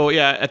Kawhi Leonard. So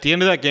yeah, at the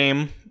end of that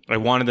game, I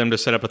wanted them to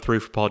set up a three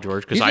for Paul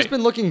George because he's just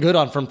been looking good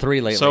from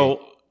three lately.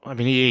 So I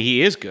mean,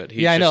 he is good.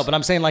 I know, but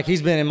I'm saying like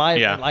he's been in my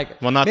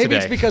well, not maybe today.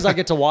 It's because I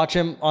get to watch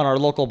him on our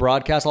local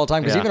broadcast all the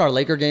time because even our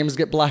Laker games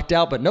get blacked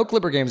out, but no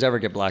Clipper games ever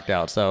get blacked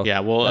out. So yeah,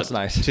 well, that's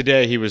nice.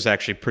 Today he was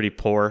actually pretty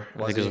poor.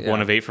 I think he was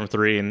 1 of 8 from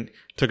 3 and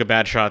took a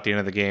bad shot at the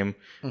end of the game.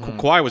 Mm-hmm.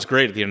 Kawhi was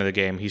great at the end of the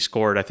game. He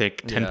scored I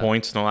think 10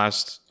 points in the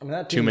last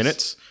 2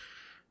 minutes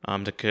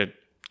to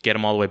get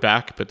him all the way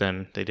back, but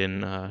then they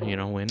didn't end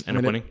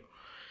up winning.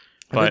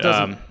 But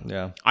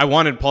I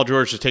wanted Paul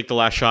George to take the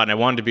last shot, and I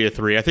wanted to be a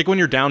three. I think when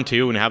you're down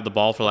 2 and have the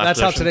ball for the last that's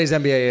possession, how today's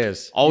NBA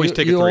is. Always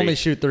take a three. You only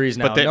shoot threes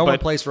now. No one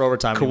plays for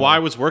overtime Kawhi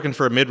anymore. was working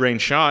for a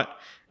mid-range shot,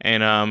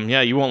 and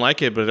you won't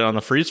like it, but on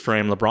the freeze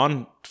frame,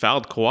 LeBron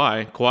fouled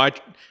Kawhi. Kawhi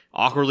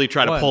awkwardly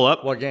tried to pull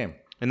up. What game?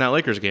 In that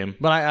Lakers game.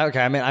 But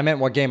I meant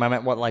what game? I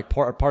meant what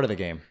part of the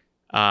game?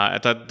 At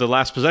the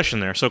last possession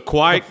there. So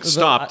Kawhi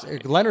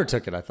stopped. Leonard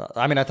took it, I thought.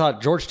 I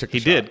thought George took the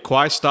shot. He did.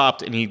 Kawhi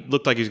stopped, and he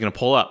looked like he was going to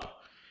pull up.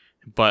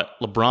 But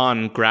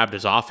LeBron grabbed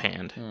his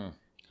offhand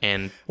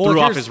and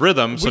threw off his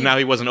rhythm, so now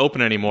he wasn't open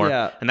anymore.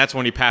 Yeah. And that's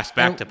when he passed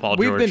back to Paul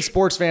George. We've been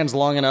sports fans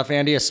long enough,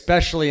 Andy,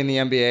 especially in the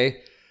NBA,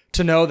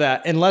 to know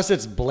that unless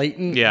it's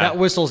blatant, that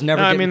whistle's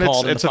never getting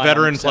called. It's a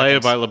veteran play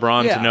by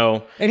LeBron to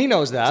know. And he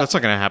knows that. So that's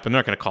not going to happen. They're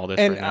not going to call this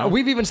and right now.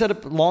 We've even said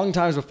it long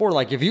times before.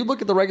 Like, if you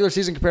look at the regular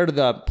season compared to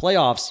the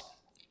playoffs,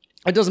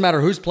 it doesn't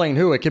matter who's playing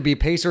who. It could be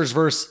Pacers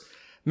versus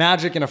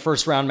Magic in a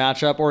first-round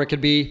matchup, or it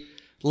could be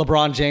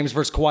LeBron James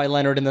versus Kawhi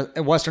Leonard in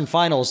the Western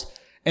Finals.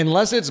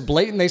 Unless it's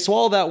blatant, they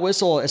swallow that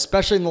whistle,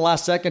 especially in the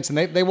last seconds, and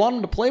they want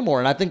him to play more,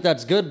 and I think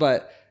that's good.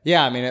 But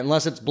yeah, I mean,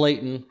 unless it's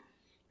blatant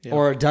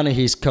or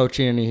Dunleavy's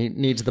coaching and he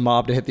needs the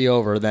mob to hit the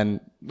over, then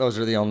those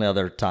are the only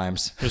other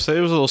times. It was a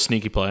little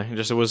sneaky play.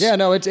 It was. Yeah,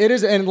 no, it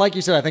is, and like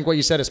you said, I think what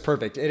you said is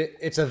perfect.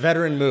 It's a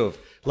veteran move.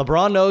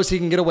 LeBron knows he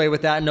can get away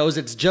with that, knows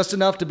it's just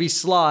enough to be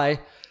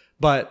sly,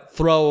 but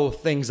throw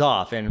things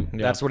off, and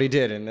that's what he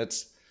did, and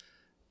it's.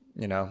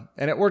 And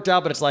it worked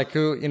out, but it's like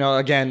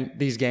again,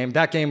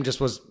 that game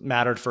just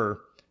mattered for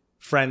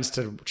friends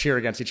to cheer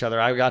against each other.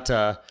 I got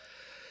to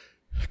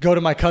go to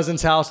my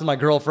cousin's house with my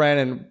girlfriend,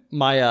 and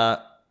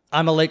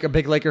I'm a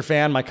big Laker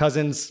fan. My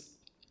cousin's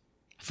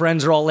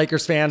friends are all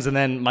Lakers fans, and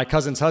then my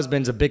cousin's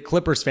husband's a big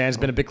Clippers fan. He's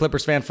been a big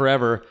Clippers fan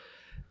forever,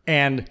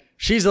 and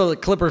she's a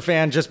Clipper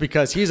fan just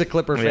because he's a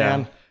Clipper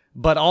fan.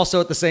 But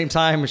also at the same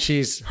time,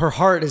 her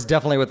heart is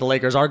definitely with the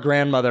Lakers. Our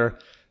grandmother.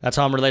 That's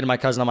how I'm related to my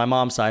cousin on my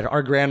mom's side.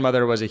 Our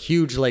grandmother was a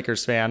huge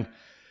Lakers fan.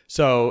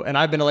 So, and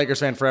I've been a Lakers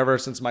fan forever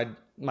since my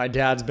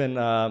dad's been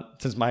a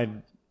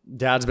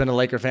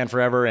Laker fan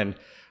forever, and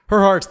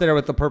her heart's there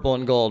with the purple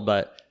and gold,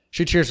 but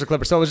she cheers for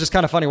Clippers. So it was just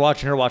kind of funny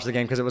watching her watch the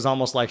game because it was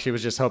almost like she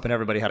was just hoping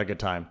everybody had a good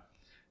time.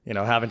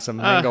 Having some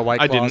mango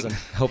White Claws and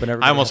hoping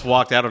everybody. I almost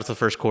walked out of the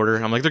first quarter.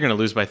 I'm like, they're going to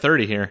lose by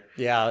 30 here.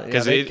 Yeah,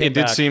 because it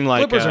did seem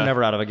like Clippers are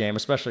never out of a game,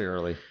 especially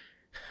early.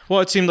 Well,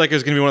 it seemed like it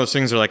was going to be one of those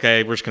things where like,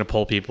 hey, we're just going to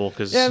pull people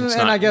because it's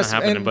not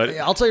happening. But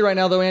I'll tell you right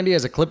now, though, Andy,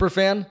 as a Clipper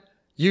fan,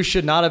 you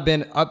should not have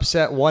been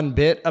upset one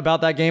bit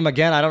about that game.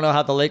 Again, I don't know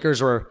how the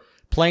Lakers were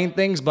playing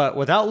things, but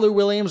without Lou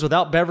Williams,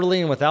 without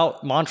Beverly, and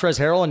without Montrezl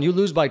Harrell, and you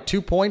lose by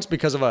 2 points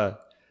because of a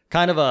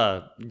kind of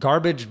a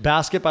garbage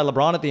basket by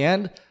LeBron at the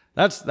end,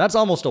 that's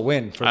almost a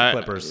win for the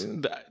Clippers.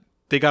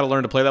 They got to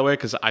learn to play that way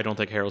because I don't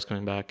think Harrell's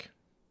coming back.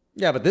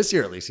 Yeah, but this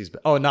year at least he's...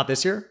 Oh, not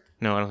this year?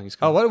 No, I don't think he's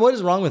coming. Oh, what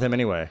is wrong with him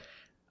anyway?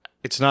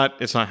 It's not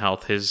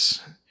health.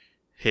 His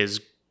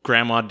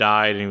grandma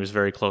died and he was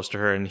very close to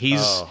her, and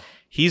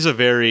he's a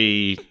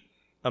very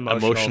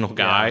emotional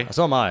guy. Yeah,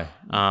 so am I.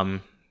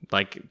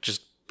 Like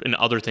just in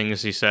other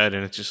things he said,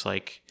 and it's just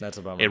like that's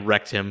a bummer. It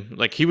wrecked him.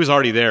 Like he was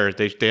already there.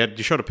 They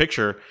showed a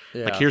picture.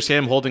 Yeah. Like here's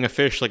him holding a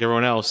fish like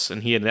everyone else,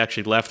 and he had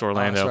actually left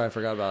Orlando. Oh, sorry, I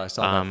forgot about it. I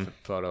saw that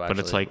photo actually. But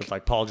it's like with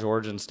like Paul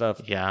George and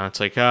stuff. Yeah,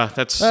 it's like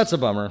that's a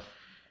bummer.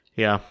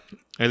 Yeah,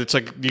 and it's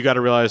like you got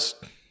to realize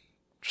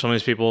some of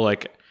these people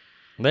like.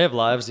 They have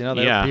lives, you know.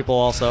 They have people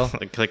also.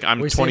 like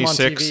I'm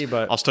 26, TV,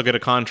 but I'll still get a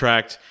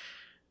contract.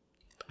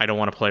 I don't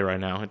want to play right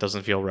now. It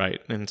doesn't feel right,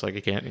 and it's like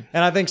I can't.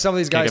 And I think some of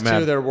these guys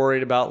too, they're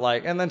worried about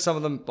like, and then some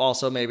of them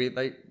also maybe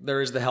like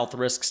there is the health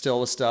risk still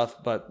with stuff,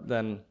 but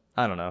then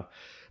I don't know.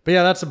 But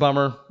yeah, that's a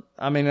bummer.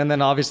 I mean, and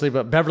then obviously,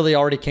 but Beverly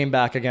already came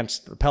back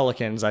against the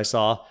Pelicans. I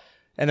saw.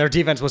 And their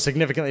defense was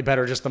significantly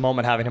better just the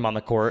moment having him on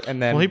the court.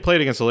 And then, well, he played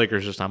against the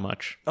Lakers, just not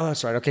much. Oh,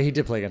 that's right. Okay, he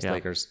did play against the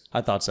Lakers.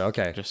 I thought so.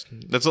 Okay,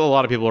 that's a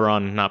lot of people are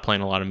on not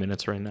playing a lot of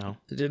minutes right now.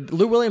 Did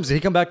Lou Williams? Did he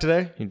come back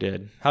today? He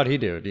did. How'd he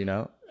do? Do you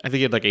know? I think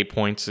he had like 8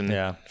 points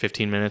in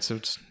 15 minutes.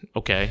 It's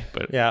okay,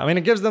 but yeah, I mean,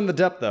 it gives them the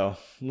depth though.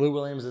 Lou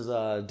Williams is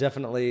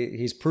definitely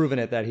he's proven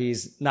it that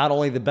he's not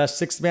only the best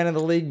sixth man in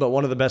the league, but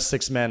one of the best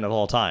sixth men of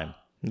all time.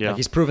 Yeah, like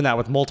he's proven that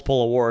with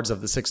multiple awards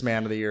of the sixth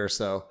man of the year.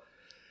 So.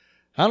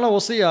 I don't know. We'll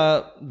see.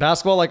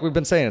 Basketball, like we've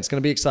been saying, it's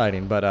going to be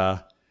exciting.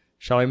 But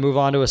shall we move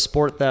on to a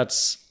sport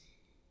that's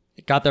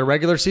got their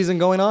regular season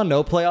going on?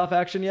 No playoff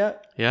action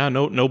yet? Yeah,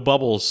 no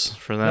bubbles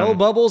for them. No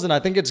bubbles, and I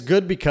think it's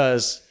good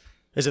because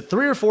is it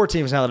 3 or 4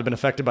 teams now that have been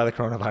affected by the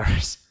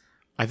coronavirus?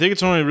 I think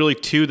it's only really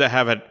 2 that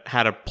have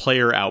had a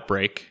player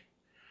outbreak,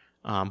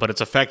 but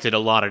it's affected a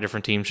lot of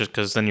different teams just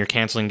because then you're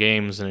canceling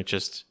games and it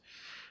just...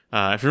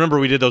 if you remember,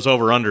 we did those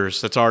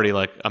over-unders. That's already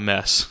like a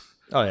mess.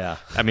 Oh, yeah.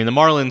 I mean, the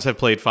Marlins have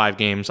played 5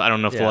 games. I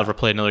don't know if they'll ever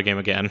play another game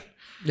again.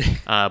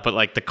 But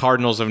like the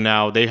Cardinals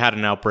they had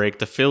an outbreak.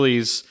 The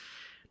Phillies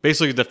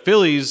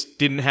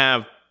didn't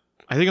have,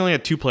 I think only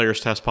had 2 players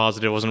test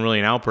positive. It wasn't really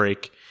an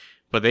outbreak,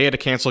 but they had to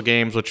cancel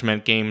games, which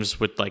meant games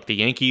with like the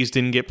Yankees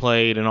didn't get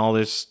played and all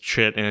this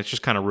shit. And it's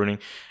just kind of ruining.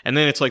 And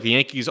then it's like the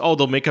Yankees,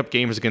 they'll make up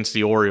games against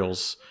the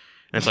Orioles.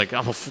 And it's like,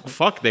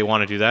 fuck, they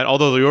want to do that.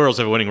 Although the Orioles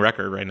have a winning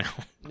record right now.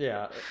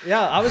 Yeah.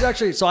 I was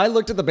actually, so I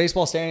looked at the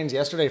baseball standings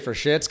yesterday for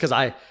shits because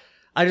I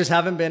just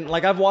haven't been,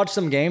 like I've watched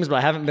some games, but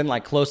I haven't been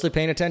like closely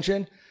paying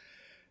attention.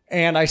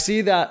 And I see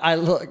that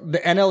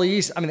the NL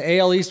East, the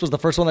AL East was the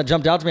first one that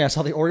jumped out to me. I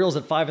saw the Orioles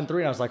at 5-3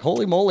 and I was like,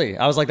 holy moly.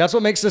 I was like, that's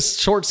what makes this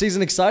short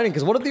season exciting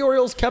because what if the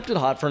Orioles kept it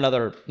hot for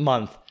another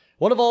month?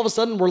 What if all of a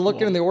sudden we're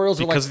looking and the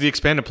Orioles are like... Because of the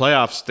expanded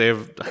playoffs, they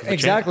have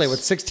exactly.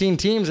 With 16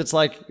 teams, it's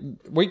like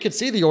we could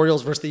see the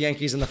Orioles versus the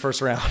Yankees in the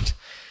first round.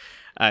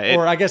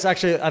 Or I guess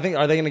actually, are they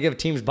going to give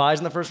teams buys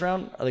in the first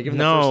round? Are they giving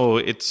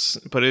but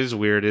it is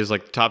weird. It is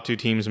like the top 2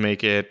 teams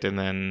make it, and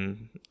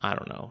then I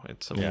don't know.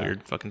 It's some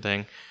weird fucking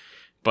thing.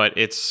 But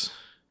it's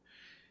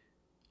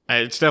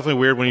definitely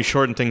weird when you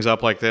shorten things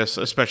up like this,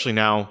 especially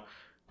now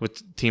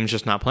with teams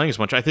just not playing as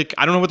much. I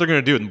don't know what they're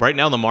going to do. Right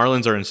now, the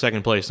Marlins are in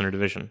second place in their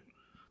division.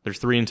 They're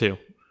 3-2.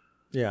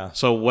 Yeah.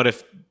 So what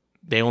if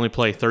they only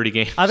play 30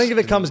 games? I think if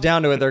it comes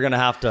down to it, they're going to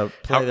have to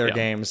play their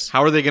games.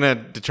 How are they going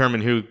to determine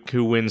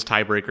who wins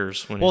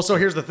tiebreakers? So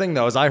here's the thing,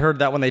 though, is I heard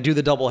that when they do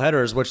the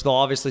doubleheaders, which they'll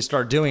obviously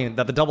start doing,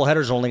 that the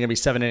doubleheaders are only going to be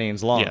 7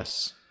 innings long.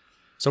 Yes.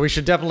 So we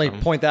should definitely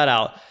point that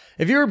out.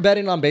 If you're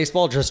betting on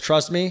baseball, just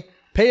trust me,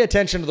 pay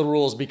attention to the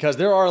rules because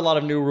there are a lot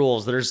of new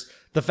rules. There's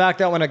the fact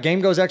that when a game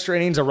goes extra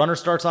innings, a runner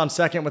starts on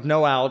second with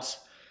no outs.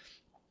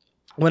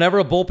 Whenever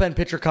a bullpen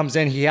pitcher comes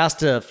in, he has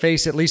to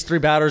face at least 3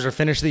 batters or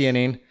finish the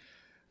inning.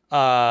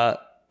 And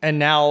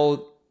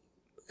now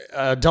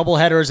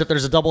doubleheaders, if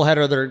there's a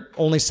doubleheader, they're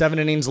only 7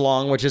 innings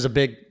long, which is a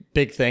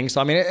big thing.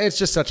 So, I mean, it's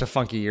just such a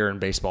funky year in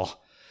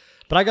baseball.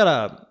 But I got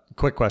a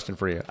quick question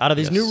for you. Out of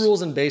these new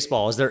rules in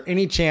baseball, is there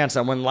any chance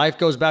that when life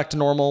goes back to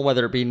normal,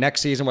 whether it be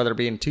next season, whether it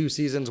be in 2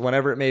 seasons,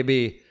 whenever it may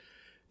be,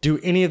 do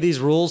any of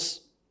these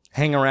rules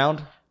hang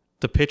around?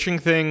 The pitching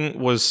thing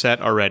was set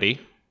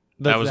already.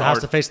 That has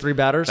to face 3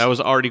 batters? That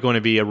was already going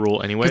to be a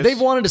rule anyways. Because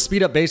they've wanted to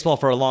speed up baseball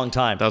for a long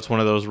time. That's one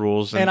of those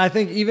rules. And I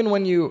think even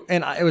when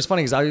it was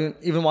funny because I was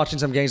even watching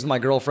some games with my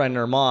girlfriend and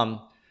her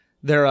mom,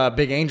 they're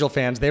big Angel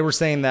fans. They were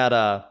saying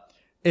that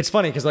it's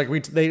funny because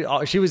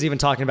like she was even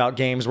talking about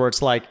games where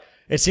it's like,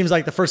 it seems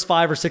like the first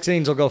 5 or 6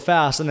 innings will go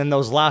fast and then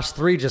those last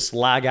 3 just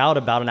lag out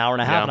about an hour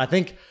and a half. Yeah. And I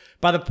think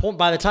by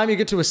the time you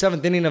get to a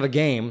 7th inning of a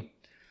game,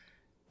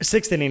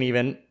 6th inning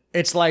even,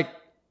 it's like,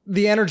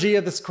 the energy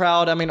of this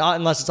crowd, I mean,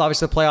 unless it's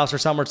obviously the playoffs or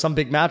somewhere, it's some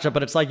big matchup,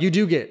 but it's like you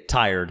do get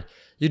tired.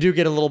 you do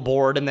get a little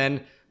bored. And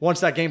then once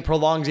that game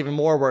prolongs even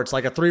more, where it's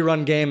like a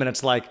 3-run game and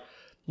it's like,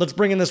 let's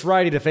bring in this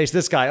righty to face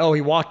this guy. Oh,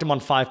 he walked him on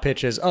 5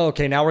 pitches. Oh,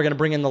 okay, now we're going to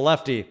bring in the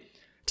lefty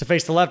to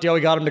face the lefty. Oh,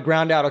 he got him to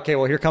ground out. Okay,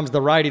 well, here comes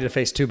the righty to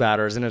face 2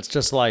 batters. And it's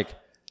just like,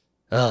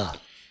 ugh.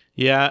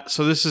 Yeah,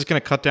 so this is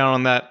going to cut down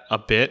on that a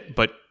bit,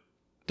 but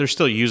they're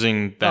still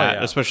using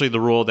that, especially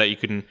the rule that you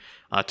can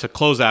to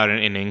close out an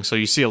inning. So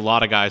you see a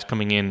lot of guys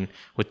coming in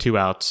with 2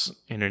 outs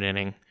in an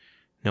inning,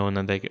 knowing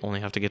that they only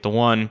have to get the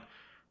 1.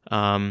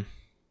 You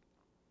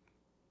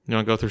want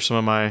to go through some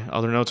of my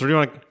other notes, or do you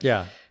want to?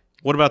 Yeah.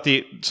 What about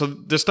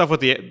this stuff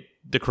with the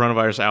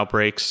coronavirus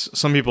outbreaks?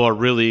 Some people are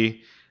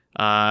really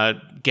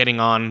getting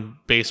on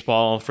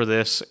baseball for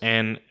this,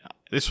 and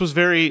this was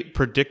very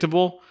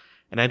predictable.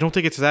 And I don't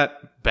think it's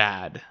that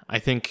bad. I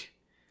think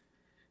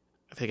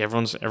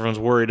everyone's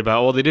worried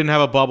about, well, they didn't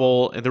have a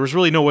bubble. There was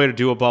really no way to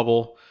do a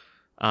bubble.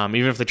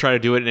 Even if they try to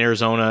do it in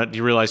Arizona, do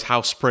you realize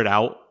how spread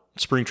out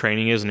spring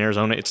training is in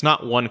Arizona? It's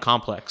not one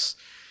complex.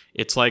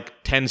 It's like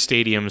 10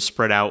 stadiums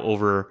spread out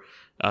over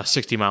a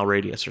 60-mile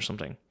radius or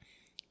something.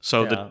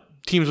 So the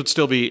teams would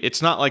still be,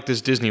 it's not like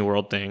this Disney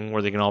World thing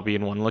where they can all be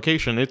in one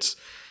location.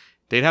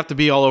 They'd have to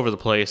be all over the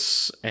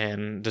place,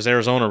 and does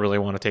Arizona really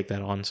want to take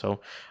that on?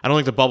 So I don't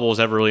think the bubble is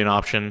ever really an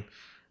option.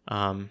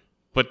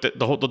 But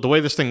the way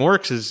this thing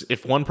works is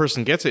if one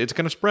person gets it, it's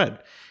going to spread.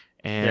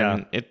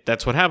 And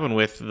that's what happened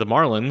with the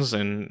Marlins,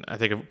 and I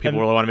think if people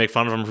really want to make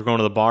fun of them for going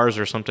to the bars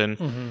or something.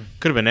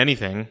 Could have been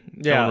anything.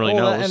 Yeah, no one really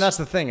knows. And that's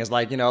the thing is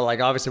like,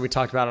 like obviously we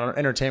talked about it on our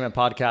entertainment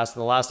podcast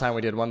the last time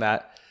we did one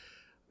that,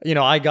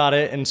 I got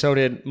it, and so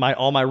did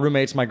all my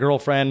roommates, my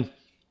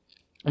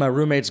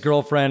roommate's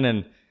girlfriend,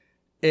 and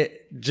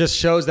it just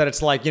shows that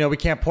it's like, we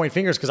can't point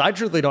fingers because I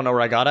truthfully don't know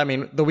where I got it. I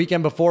mean, the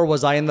weekend before,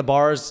 was I in the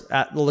bars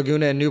at the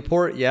Laguna in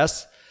Newport?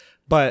 Yes.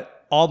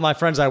 But all my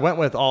friends I went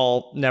with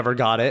all never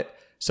got it.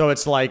 So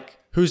it's like,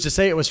 who's to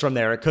say it was from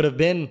there? It could have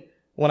been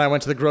when I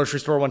went to the grocery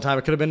store one time.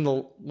 It could have been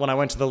when I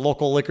went to the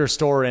local liquor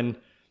store and,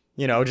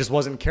 just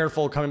wasn't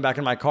careful coming back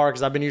in my car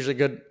because I've been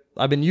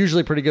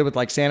usually pretty good with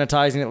like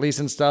sanitizing at least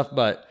and stuff.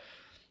 But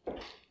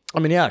I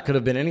mean, yeah, it could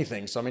have been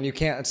anything. So, I mean,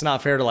 it's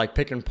not fair to like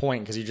pick and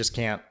point because you just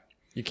can't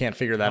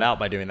figure that out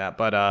by doing that.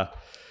 But,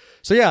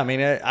 so yeah, I mean,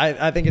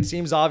 I think it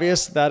seems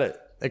obvious that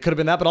it could have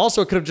been that, but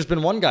also it could have just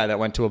been one guy that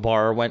went to a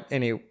bar or went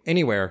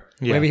anywhere.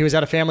 Yeah. Maybe he was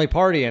at a family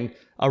party and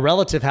a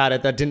relative had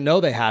it that didn't know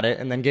they had it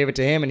and then gave it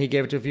to him and he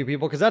gave it to a few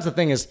people. Cause that's the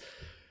thing is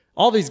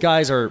all these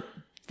guys are,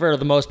 for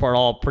the most part,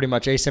 all pretty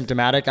much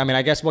asymptomatic. I mean,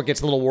 I guess what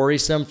gets a little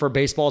worrisome for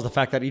baseball is the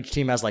fact that each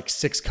team has like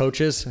 6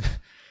 coaches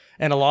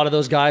and a lot of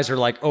those guys are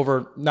like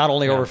not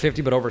only over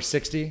 50, but over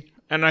 60.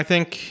 And I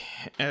think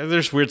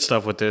there's weird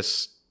stuff with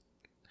this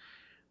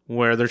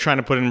where they're trying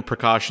to put in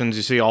precautions.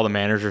 You see all the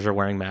managers are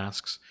wearing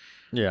masks.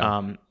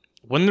 Yeah.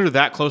 When they're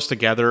that close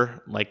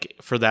together, like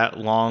for that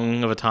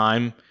long of a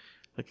time,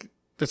 like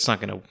that's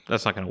not gonna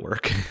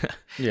work.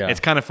 Yeah.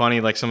 It's kind of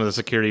funny, like some of the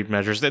security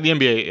measures. The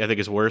NBA, I think,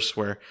 is worse,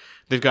 where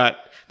they've got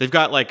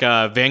like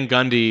Van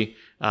Gundy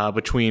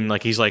between,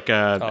 like he's like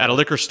at a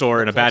liquor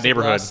store in a bad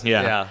neighborhood.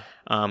 Yeah.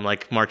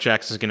 Like Mark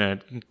Jackson's gonna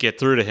get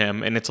through to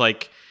him, and it's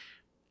like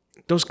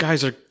those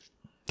guys are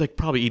like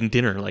probably eating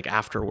dinner like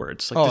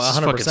afterwards. Like this is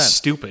 100%. fucking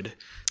stupid.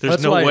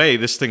 There's no way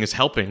this thing is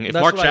helping. If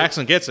Mark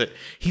Jackson gets it,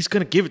 he's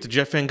gonna give it to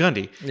Jeff Van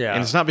Gundy. Yeah.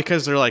 And it's not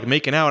because they're like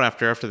making out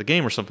after the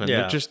game or something.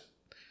 Yeah. They're just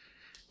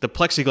the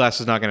plexiglass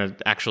is not going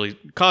to actually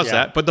cause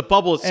that, but the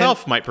bubble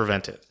itself might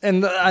prevent it.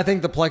 And I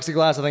think the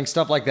plexiglass, I think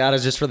stuff like that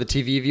is just for the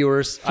TV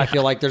viewers. Yeah. I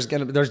feel like there's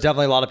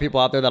definitely a lot of people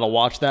out there that'll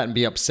watch that and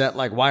be upset.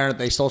 Like, why aren't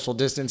they social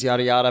distance,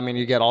 yada, yada. I mean,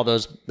 you get all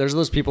those, there's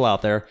those people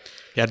out there.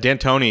 Yeah,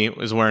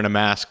 D'Antoni is wearing a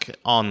mask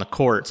on the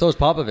court. So is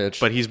Popovich.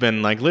 But he's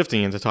been like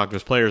lifting in to talk to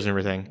his players and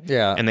everything.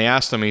 Yeah. And they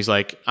asked him, he's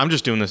like, I'm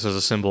just doing this as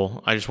a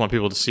symbol. I just want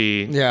people to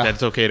see that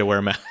it's okay to wear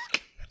a mask.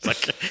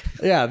 Like,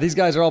 yeah, these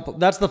guys are all,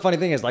 that's the funny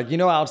thing is like,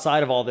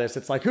 outside of all this,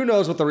 it's like, who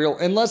knows what the real,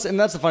 and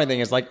that's the funny thing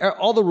is like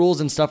all the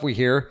rules and stuff we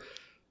hear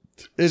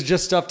is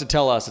just stuff to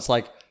tell us. It's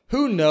like,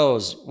 who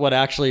knows what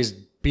actually is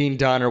being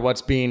done or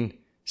what's being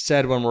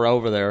said when we're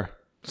over there.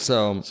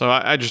 So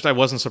I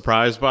wasn't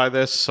surprised by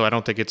this. So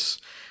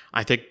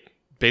I think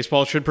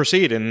baseball should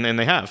proceed and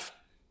they have.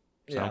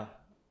 So. Yeah.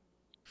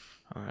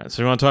 All right.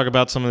 So you want to talk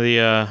about some of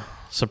the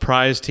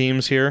surprise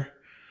teams here?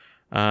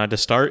 To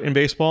start in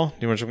baseball, do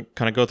you want to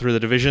kind of go through the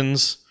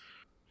divisions?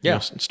 Yeah.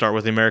 Start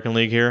with the American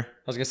League here. I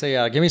was gonna say,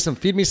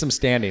 feed me some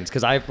standings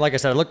because like I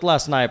said, I looked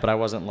last night, but I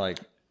wasn't like.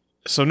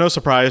 So no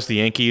surprise, the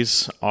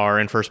Yankees are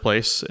in first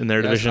place in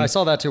their division. I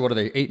saw that too. What are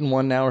they,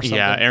 8-1 now or something?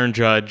 Yeah, Aaron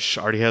Judge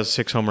already has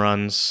 6 home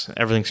runs.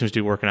 Everything seems to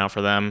be working out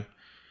for them.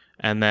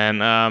 And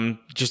then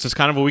just as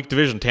kind of a weak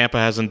division, Tampa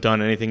hasn't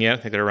done anything yet.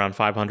 I think they're around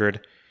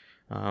 500.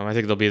 I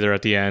think they'll be there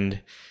at the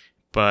end.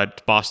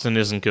 But Boston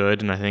isn't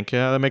good, and I think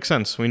that makes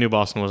sense. We knew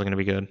Boston wasn't going to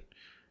be good.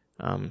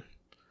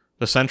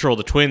 The Central,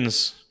 the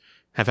Twins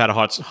have had a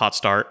hot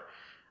start.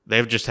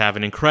 They just have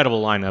an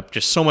incredible lineup,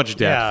 just so much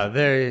depth.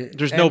 Yeah,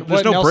 there's no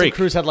Nelson break.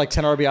 Cruz had like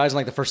 10 RBIs in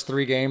like the first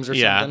 3 games or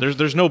something. Yeah,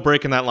 there's no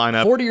break in that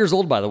lineup. 40 years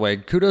old, by the way.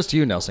 Kudos to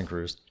you, Nelson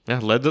Cruz. Yeah,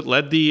 led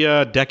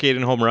the decade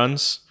in home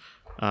runs.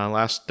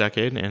 last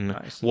decade and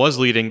was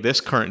leading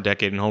this current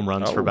decade in home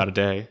runs for about a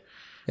day.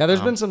 Yeah,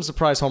 there's been some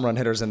surprise home run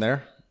hitters in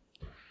there,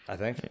 I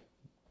think.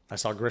 I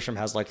saw Grisham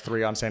has like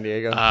 3 on San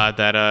Diego.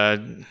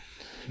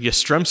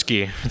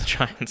 Yastrzemski for the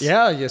Giants.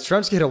 Yeah,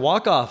 Yastrzemski hit a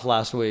walk-off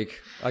last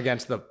week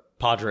against the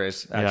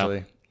Padres,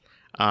 actually.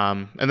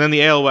 Yeah. And then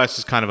the AL West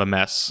is kind of a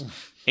mess.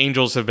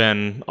 Angels have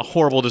been a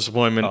horrible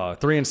disappointment.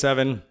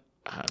 3-7.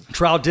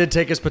 Trout did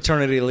take his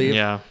paternity leave.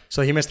 Yeah.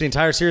 So he missed the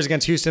entire series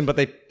against Houston, but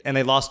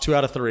they lost 2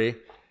 out of 3.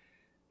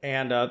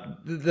 And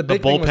the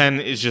big thing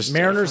bullpen is just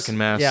Mariners, a fucking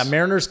mess. Yeah,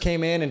 Mariners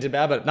came in and did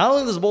bad, but not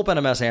only is the bullpen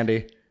a mess,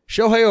 Andy,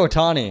 Shohei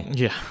Ohtani.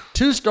 Yeah.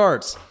 2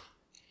 starts.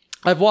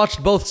 I've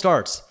watched both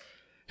starts.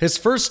 His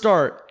first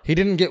start, he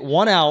didn't get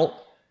 1 out,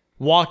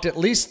 walked at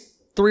least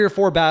 3 or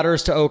 4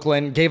 batters to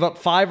Oakland, gave up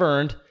 5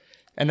 earned,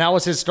 and that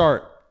was his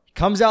start.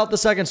 Comes out the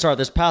second start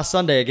this past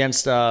Sunday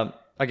against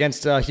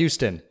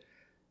Houston.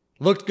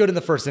 Looked good in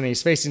the first inning.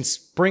 He's facing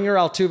Springer,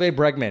 Altuve,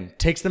 Bregman.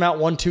 Takes them out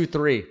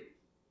 1-2-3.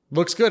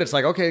 Looks good. It's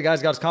like, okay, the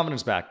guy's got his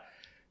confidence back.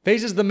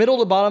 Faces the middle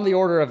to bottom of the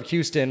order of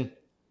Houston,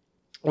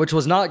 which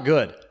was not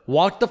good.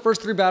 Walked the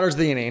first 3 batters of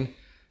the inning.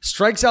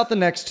 Strikes out the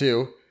next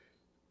 2.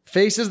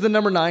 Faces the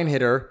number 9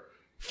 hitter.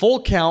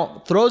 Full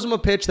count. Throws him a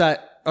pitch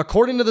that,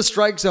 according to the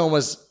strike zone,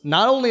 was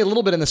not only a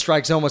little bit in the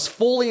strike zone, was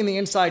fully in the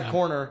inside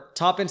corner,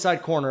 top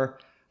inside corner.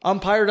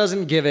 Umpire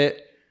doesn't give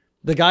it.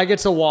 The guy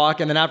gets a walk,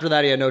 and then after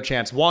that, he had no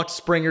chance. Walked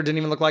Springer, didn't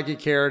even look like he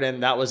cared,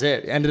 and that was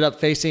it. Ended up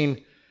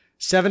facing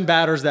 7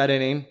 batters that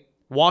inning.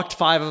 Walked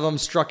 5 of them,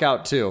 struck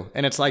out 2.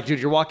 And it's like, dude,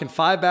 you're walking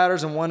 5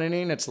 batters in 1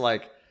 inning. It's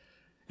like,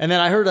 and then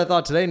I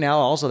thought today now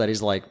also that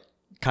he's like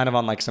kind of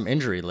on like some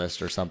injury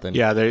list or something.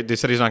 Yeah, they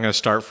said he's not going to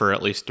start for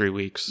at least 3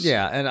 weeks.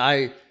 Yeah,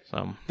 and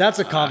that's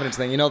a confidence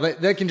thing. You know,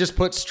 they can just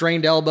put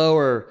strained elbow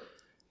or,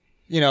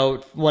 you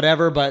know,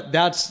 whatever, but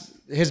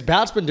his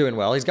bat's been doing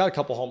well. He's got a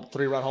couple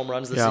 3-run home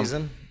runs this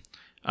season.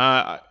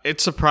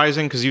 It's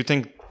surprising because you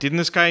think, didn't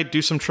this guy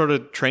do some sort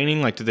of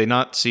training? Like, did they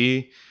not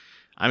see?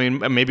 I mean,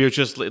 maybe it was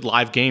just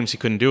live games. He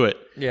couldn't do it.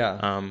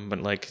 Yeah.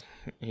 But like,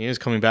 he is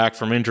coming back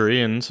from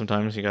injury, and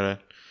sometimes you gotta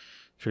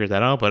figure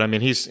that out. But I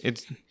mean,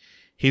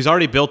 he's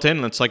already built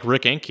in. It's like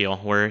Rick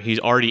Ankiel, where he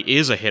already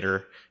is a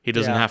hitter. He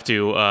doesn't have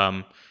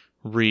to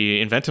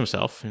reinvent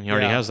himself, and he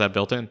already has that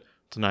built in.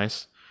 It's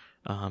nice.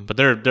 But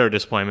they're a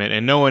disappointment,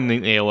 and no one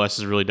in the ALS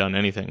has really done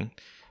anything.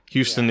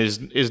 Houston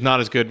is not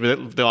as good.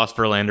 They lost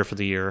Verlander for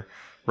the year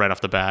right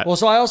off the bat. Well,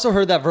 so I also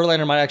heard that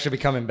Verlander might actually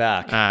be coming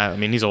back. I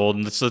mean, he's old.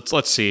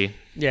 Let's see.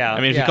 Yeah.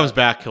 I mean, if he comes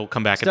back, he'll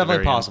come back. It's at the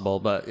definitely very possible,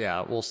 but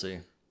yeah, we'll see.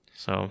 End.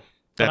 So,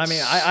 but I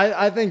mean,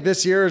 I think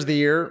this year is the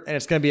year, and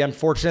it's going to be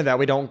unfortunate that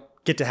we don't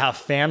get to have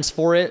fans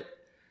for it.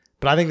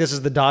 But I think this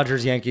is the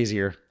Dodgers-Yankees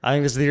year. I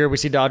think this is the year we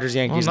see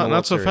Dodgers-Yankees. Well, in the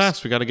not so World Series.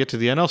 fast. We got to get to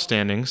the NL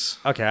standings.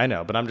 Okay, I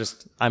know, but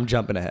I'm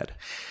jumping ahead.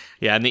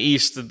 Yeah, in the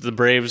East, the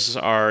Braves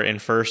are in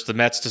first. The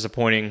Mets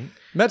disappointing.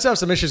 Mets have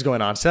some issues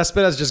going on.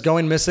 Cespedes just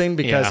going missing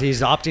because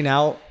he's opting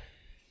out.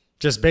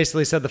 Just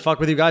basically said the fuck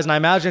with you guys, and I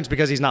imagine it's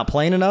because he's not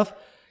playing enough.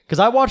 Because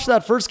I watched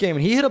that first game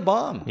and he hit a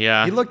bomb.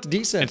 Yeah, he looked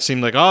decent. It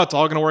seemed like it's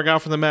all going to work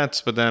out for the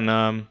Mets, but then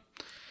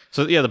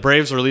the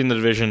Braves were leading the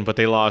division, but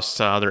they lost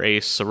their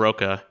ace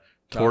Soroka.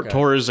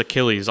 Tore his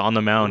Achilles on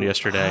the mound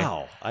yesterday.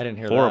 Wow, I didn't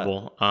hear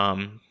Horrible.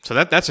 that. So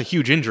that's a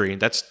huge injury.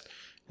 That's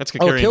going to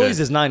carry Achilles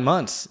is 9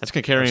 months. That's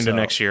going to carry into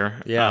next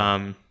year.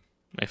 Yeah.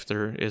 If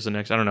there is a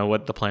next, I don't know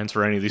what the plans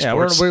for any of these Yeah,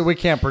 sports. we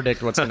can't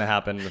predict what's going to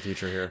happen in the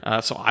future here.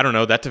 So I don't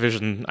know. That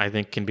division, I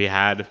think, can be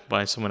had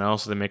by someone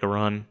else if they make a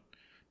run.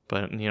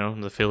 But, you know,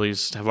 the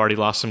Phillies have already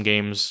lost some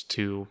games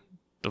to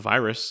the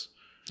virus.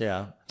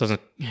 Yeah.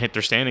 Doesn't hit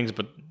their standings,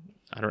 but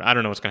I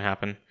don't know what's going to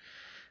happen.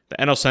 The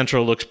NL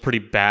Central looks pretty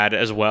bad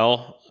as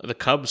well. The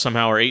Cubs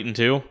somehow are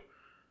 8-2.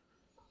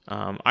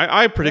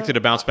 I predicted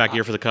a bounce back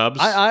year for the Cubs.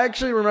 I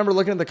actually remember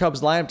looking at the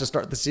Cubs lineup to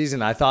start the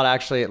season. I thought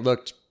actually it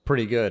looked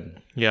pretty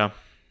good. Yeah.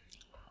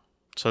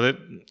 So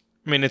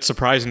it's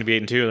surprising to be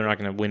 8-2. They're not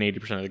going to win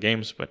 80% of the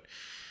games, but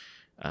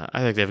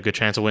I think they have a good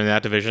chance of winning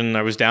that division.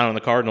 I was down on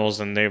the Cardinals,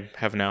 and they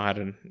have now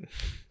had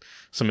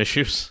some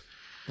issues.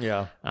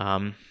 Yeah.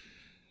 So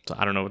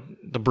I don't know.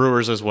 The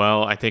Brewers as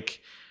well. I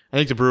think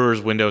the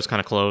Brewers window is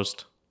kind of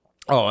closed.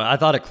 Oh, I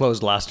thought it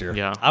closed last year.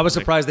 Yeah. I was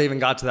surprised they even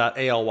got to that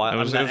NL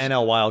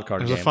wildcard game.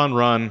 It was a fun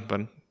run,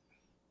 but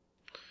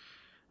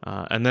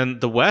and then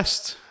the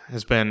West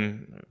has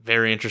been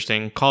very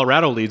interesting.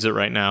 Colorado leads it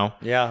right now.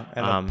 Yeah,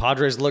 and the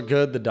Padres look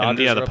good. The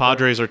Dodgers. The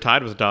Padres are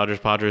tied with the Dodgers.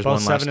 Padres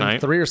won last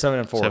night. 7-3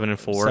 or 7-4.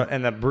 7-4. So,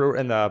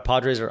 and the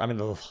Padres are. I mean,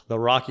 the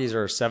Rockies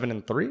are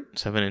 7-3.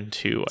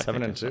 7-2.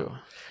 7-2.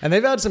 And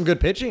they've had some good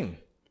pitching.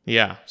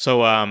 Yeah.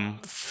 So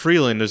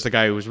Freeland is the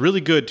guy who was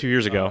really good 2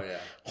 years ago. Oh, yeah.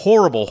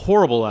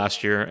 Horrible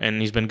last year, and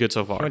he's been good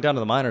so far. He went down to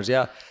the minors,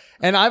 yeah.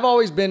 And I've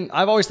always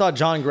thought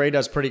John Gray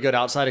does pretty good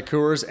outside of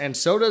Coors, and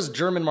so does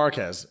German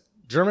Marquez.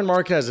 German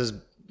Marquez has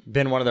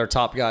been one of their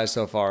top guys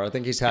so far. I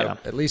think he's had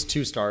at least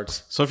 2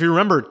 starts. So if you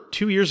remember,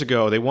 2 years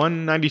ago, they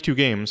won 92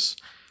 games.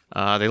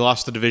 They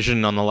lost the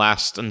division on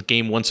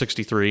game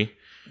 163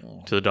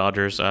 to the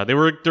Dodgers. They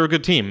were a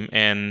good team,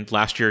 and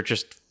last year it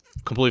just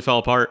completely fell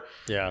apart.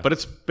 Yeah. But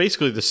it's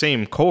basically the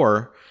same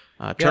core.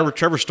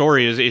 Trevor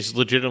Story is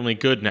legitimately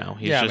good now.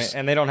 He's just,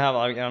 and they don't have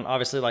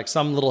obviously like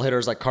some little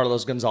hitters like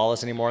Carlos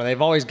Gonzalez anymore. And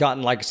they've always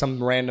gotten like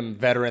some random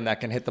veteran that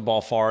can hit the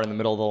ball far in the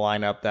middle of the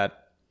lineup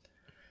that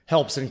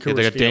helps in Coors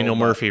they got Field. Daniel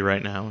Murphy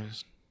right now.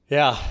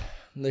 Yeah,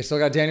 they still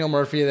got Daniel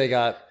Murphy. They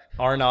got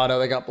Arenado.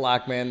 They got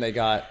Blackman. They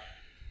got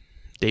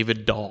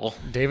David Dahl.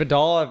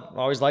 I've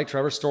always liked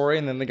Trevor Story.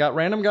 And then they got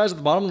random guys at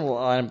the bottom of the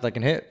lineup that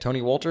can hit.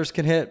 Tony Walters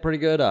can hit pretty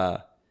good.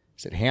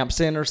 Is it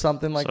Hampson or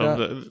something like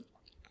that?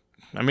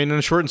 In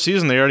the shortened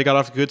season, they already got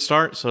off a good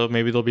start, so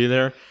maybe they'll be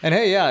there. And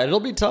hey, yeah,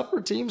 it'll be tough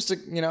for teams to,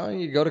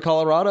 you go to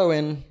Colorado,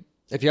 and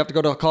if you have to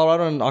go to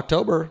Colorado in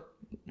October,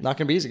 not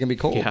going to be easy. It can be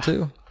cold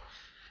too.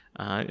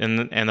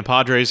 And the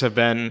Padres have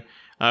been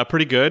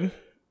pretty good.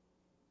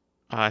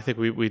 I think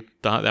we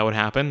thought that would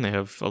happen. They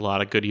have a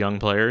lot of good young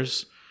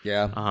players.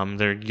 Yeah.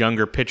 Their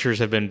younger pitchers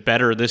have been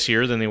better this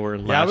year than they were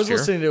last year. Yeah, I was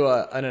listening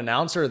to an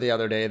announcer the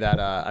other day that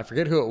I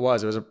forget who it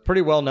was. It was a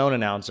pretty well-known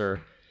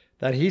announcer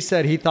that he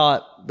said he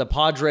thought the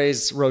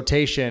Padres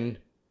rotation.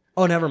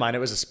 Oh, never mind. It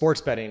was a sports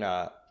betting.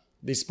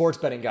 These sports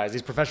betting guys,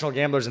 these professional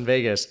gamblers in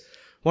Vegas.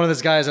 One of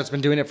those guys that's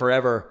been doing it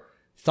forever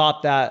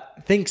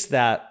thinks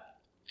that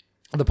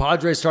the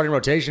Padres starting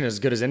rotation is as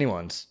good as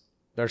anyone's.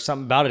 There's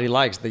something about it he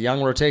likes. The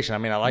young rotation.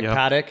 I like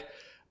Paddock.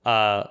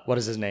 What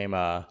is his name?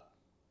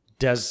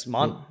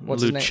 Desmont.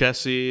 What's his name?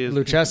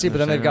 Lucchesi. But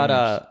then they've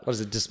got what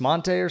is it?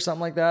 Desmonte or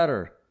something like that,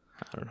 or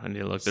I don't know. I need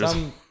to look. There's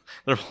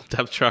their whole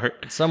depth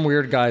chart. Some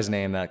weird guy's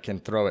name that can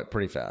throw it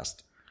pretty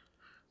fast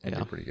and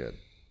do pretty good.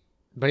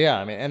 But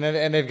yeah,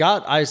 and they've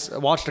got. I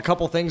watched a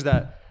couple things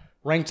that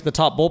ranked the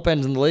top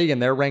bullpens in the league,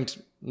 and they're ranked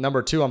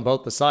number 2 on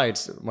both the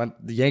sites.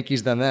 Went the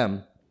Yankees, then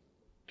them.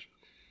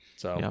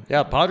 So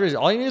yeah, Padres.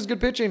 All you need is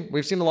good pitching.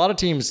 We've seen a lot of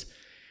teams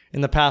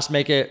in the past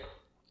make it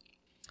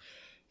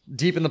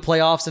deep in the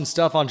playoffs and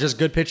stuff on just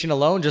good pitching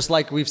alone, just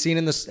like we've seen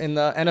in the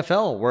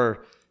NFL,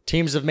 where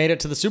teams have made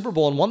it to the Super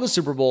Bowl and won the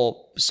Super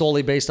Bowl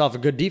solely based off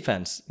of good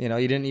defense. You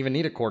didn't even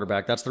need a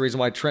quarterback. That's the reason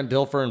why Trent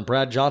Dilfer and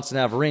Brad Johnson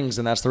have rings,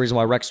 and that's the reason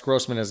why Rex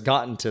Grossman has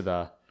gotten to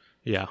the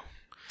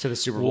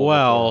Super Bowl.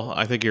 Well, before.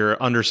 I think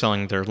you're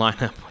underselling their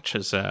lineup, which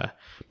has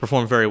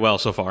performed very well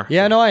so far.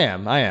 Yeah, no, I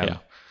am. Yeah.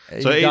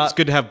 So it's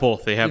good to have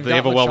both. They have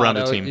a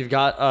well-rounded team. You've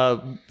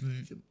got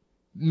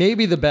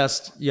maybe the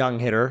best young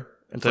hitter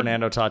in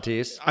Fernando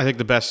Tatis. I think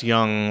the best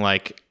young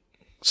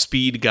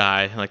speed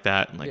guy like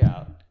that.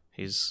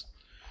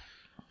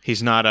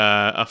 He's not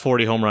a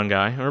 40 home run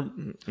guy, or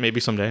maybe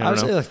someday. I would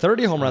say a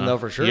 30 home run though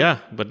for sure. Yeah,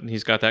 but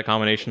he's got that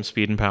combination,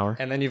 speed and power.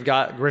 And then you've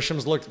got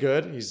Grisham's looked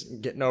good. He's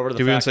getting over the.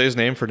 Did we even say his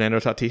name? Fernando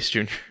Tatis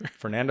Jr.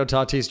 Fernando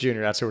Tatis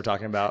Jr. That's who we're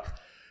talking about.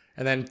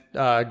 And then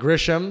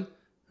Grisham,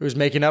 who's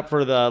making up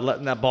for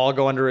letting that ball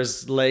go under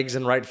his legs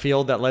in right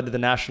field that led to the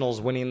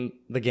Nationals winning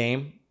the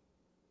game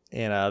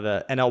in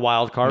the NL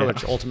Wild Card,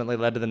 which ultimately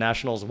led to the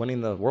Nationals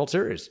winning the World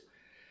Series.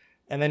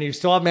 And then you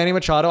still have Manny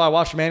Machado. I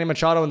watched Manny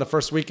Machado in the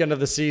first weekend of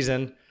the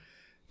season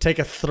take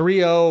a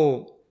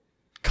 3-0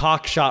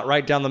 cock shot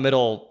right down the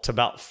middle to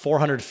about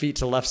 400 feet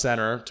to left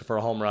center for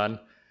a home run.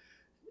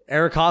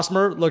 Eric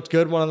Hosmer looked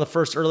good one of the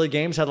first early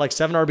games, had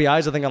 7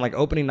 RBIs, I think on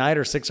opening night,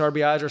 or 6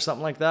 RBIs or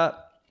something like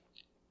that.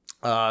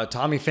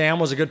 Tommy Pham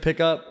was a good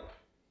pickup.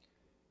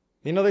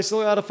 They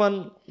still got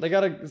they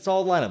got a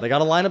solid lineup. They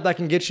got a lineup that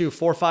can get you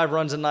 4 or 5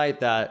 runs a night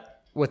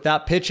that with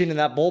that pitching and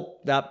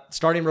that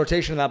starting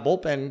rotation and that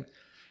bullpen,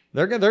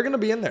 they're going to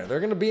be in there. They're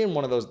going to be in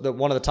one of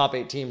the top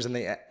 8 teams in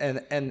the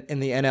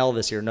NL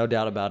this year, no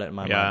doubt about it in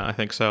my mind. Yeah, I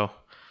think so.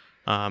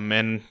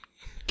 And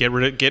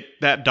get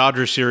that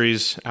Dodgers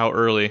series out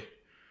early.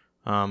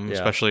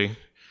 Especially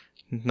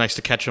nice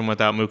to catch them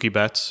without Mookie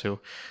Betts. So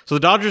the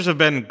Dodgers have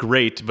been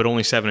great, but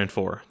only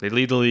 7-4. They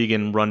lead the league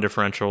in run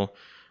differential.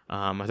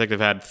 I think they've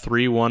had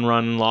 3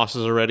 1-run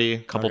losses already, a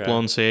couple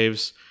blown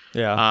saves.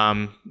 Yeah.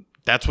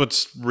 That's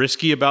what's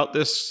risky about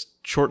this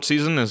short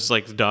season is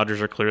the Dodgers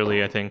are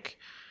clearly, I think,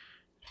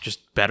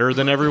 just better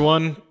than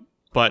everyone.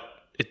 But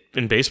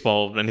in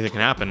baseball, anything can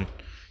happen.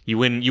 You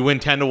win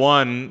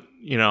 10-1,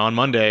 on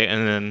Monday,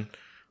 and then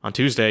on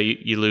Tuesday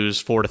you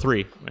lose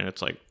 4-3, and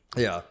it's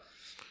yeah.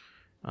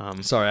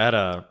 Sorry, I had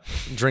a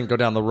drink go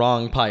down the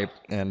wrong pipe,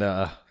 and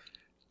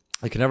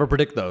you can never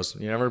predict those.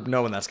 You never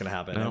know when that's going to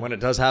happen. No. And when it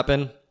does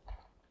happen,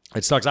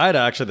 it sucks. I had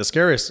actually the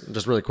scariest,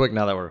 just really quick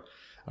now that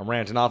I'm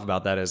ranting off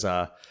about that, is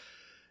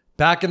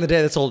back in the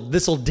day, this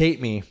will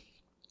date me.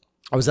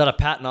 I was at a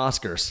Patton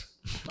Oscars.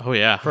 Oh,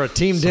 yeah. For a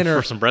team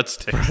dinner. For some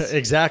breadsticks.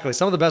 Exactly.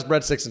 Some of the best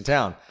breadsticks in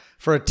town.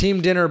 For a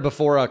team dinner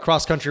before a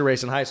cross-country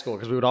race in high school,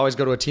 because we would always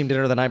go to a team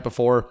dinner the night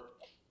before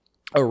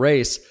a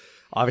race.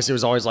 Obviously, it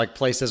was always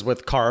places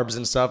with carbs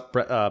and stuff.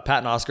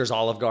 Patton Oscars,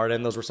 Olive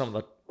Garden, those were some of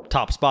the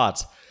top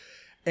spots.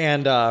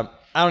 And I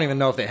don't even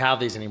know if they have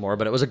these anymore,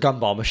 but it was a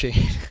gumball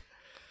machine.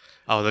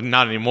 Oh,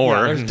 not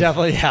anymore.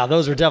 Yeah,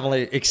 those are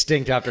definitely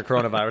extinct after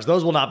coronavirus.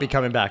 Those will not be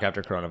coming back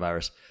after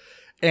coronavirus.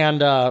 And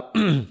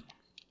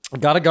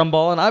got a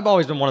gumball, and I've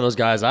always been one of those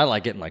guys. I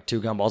like getting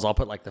 2 gumballs. I'll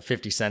put the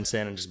 50 cents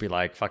in and just be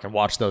fucking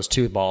watch those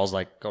 2 balls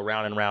go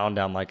round and round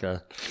down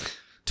a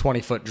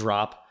 20-foot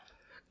drop.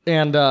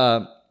 And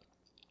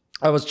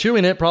I was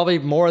chewing it probably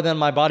more than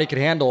my body could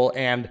handle,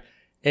 and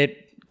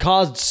it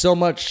caused so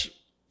much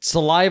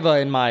saliva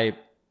in my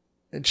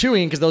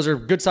chewing, because those are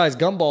good sized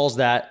gumballs,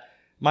 that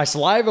my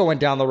saliva went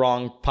down the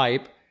wrong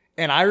pipe.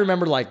 And I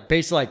remember like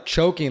basically like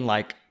choking,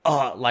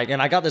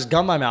 and I got this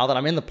gum in my mouth and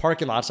I'm in the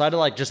parking lot. So I had to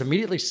like just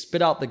immediately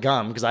spit out the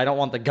gum, because I don't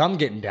want the gum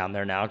getting down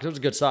there now, because it was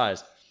a good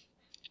size.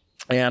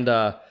 And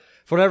for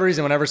whatever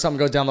reason, whenever something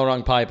goes down the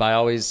wrong pipe, I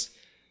always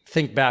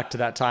think back to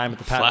that time at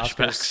the Pat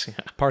Oscars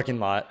parking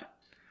lot.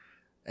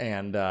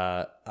 And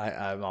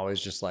I'm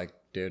always just like,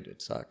 dude,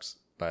 it sucks.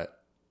 But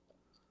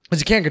because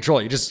you can't control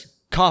it. You just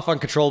cough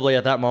uncontrollably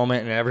at that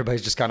moment, and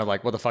everybody's just kind of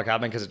like, what the fuck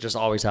happened? Because it just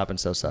always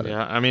happens so sudden.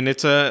 Yeah, I mean,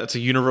 it's a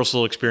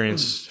universal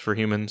experience for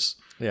humans.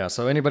 Yeah,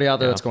 so anybody out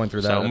there that's going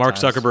through that. So Mark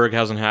Zuckerberg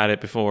hasn't had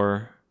it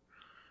before,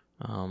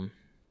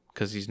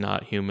 because he's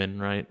not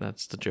human, right?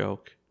 That's the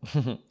joke.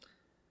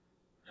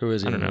 Who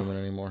is he human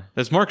anymore?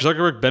 Has Mark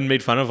Zuckerberg been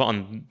made fun of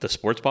on the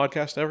sports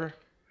podcast ever?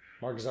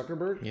 Mark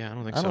Zuckerberg? Yeah, I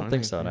don't think so. I don't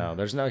think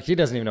so. No, he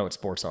doesn't even know what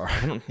sports are.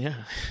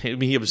 Yeah,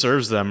 he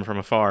observes them from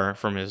afar,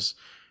 from his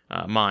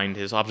mind,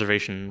 his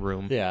observation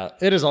room. Yeah,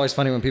 it is always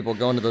funny when people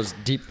go into those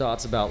deep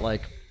thoughts about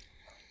like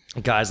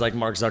guys like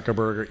Mark Zuckerberg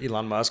or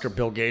Elon Musk or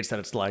Bill Gates, that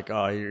it's like,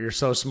 oh, you're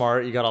so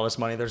smart, you got all this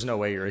money, there's no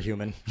way you're a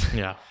human.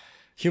 Yeah.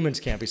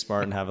 Humans can't be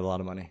smart and have a lot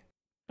of money.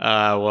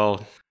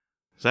 Well,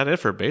 is that it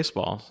for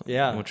baseball?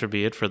 Yeah. Which would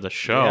be it for the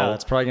show. Yeah,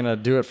 that's probably going to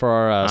do it for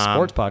our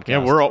sports podcast.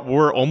 Yeah,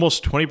 we're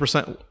almost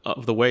 20%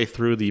 of the way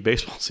through the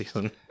baseball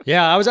season.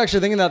 Yeah, I was actually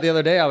thinking that the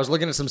other day. I was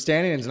looking at some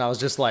standings and I was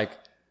just like,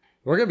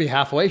 we're going to be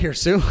halfway here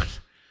soon.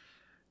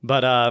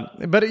 But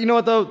you know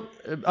what though?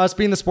 Us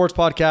being the sports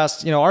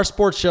podcast, our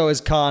sports show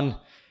has gone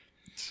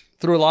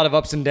through a lot of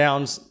ups and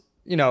downs,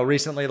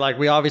 recently. Like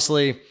we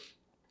obviously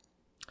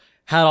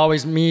had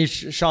always me,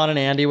 Sean, and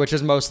Andy, which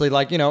is mostly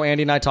like,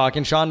 Andy and I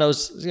talking. Sean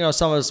knows,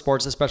 some of the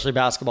sports, especially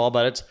basketball,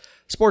 but it's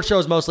sports show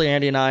is mostly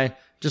Andy and I,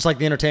 just like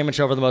the entertainment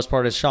show for the most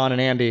part is Sean and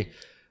Andy.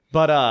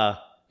 But,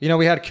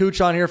 we had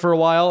Cooch on here for a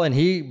while and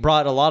he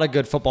brought a lot of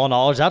good football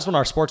knowledge. That's when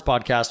our sports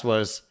podcast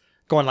was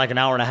going like an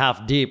hour and a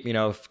half deep.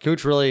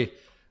 Cooch really,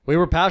 we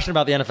were passionate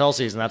about the NFL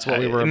season. That's what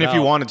we were and about. If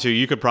you wanted to,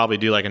 you could probably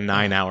do like a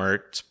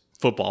 9-hour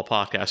football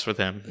podcast with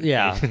him.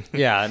 Yeah.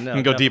 Yeah. No,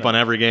 you can go deep on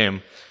every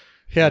game.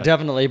 Yeah,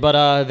 definitely.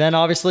 But then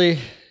obviously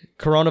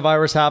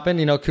coronavirus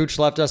happened. Cooch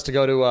left us to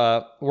go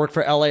to work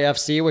for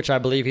LAFC, which I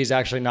believe he's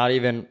actually not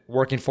even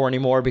working for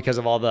anymore because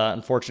of all the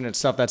unfortunate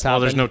stuff that's happened.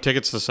 Well, there's no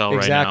tickets to sell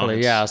right now.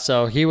 Exactly, yeah.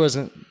 So he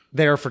wasn't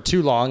there for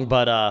too long,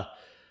 but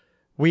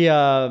we,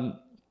 and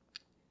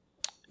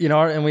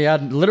we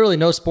had literally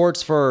no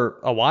sports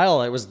for a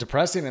while. It was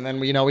depressing. And then,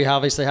 we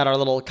obviously had our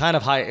little kind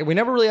of we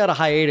never really had a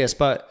hiatus,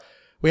 but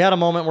we had a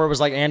moment where it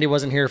was like Andy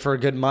wasn't here for a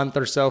good month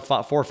or so,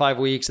 4 or 5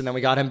 weeks, and then we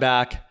got him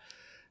back.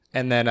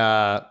 And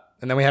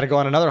then we had to go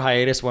on another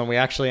hiatus when we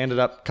actually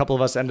a couple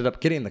of us ended up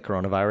getting the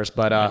coronavirus.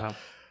 But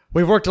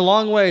we've worked a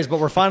long ways,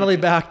 but we're finally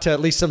back to at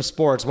least some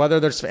sports.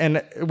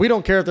 And we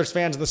don't care if there's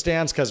fans in the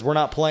stands because we're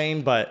not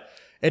playing, but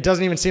it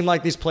doesn't even seem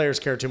like these players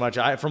care too much.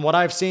 From what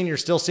I've seen, you're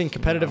still seeing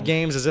competitive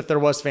games as if there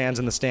was fans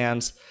in the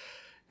stands.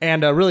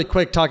 And really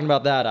quick, talking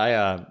about that,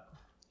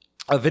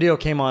 a video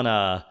came on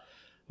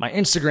my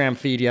Instagram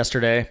feed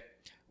yesterday,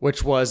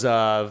 which was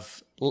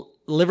of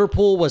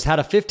Liverpool had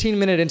a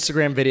 15-minute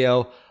Instagram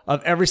video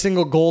of every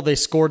single goal they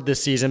scored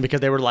this season, because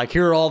they were like,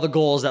 here are all the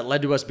goals that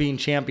led to us being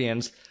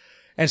champions.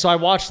 And so I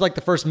watched like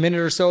the first minute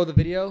or so of the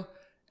video,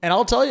 and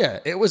I'll tell you,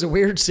 it was a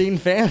weird seeing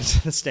fans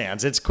in the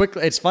stands.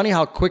 It's funny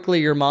how quickly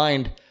your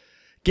mind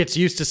gets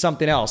used to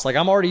something else. Like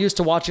I'm already used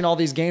to watching all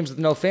these games with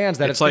no fans,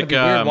 that it's going to be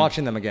weird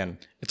watching them again.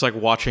 It's like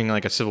watching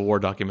like a Civil War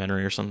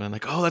documentary or something.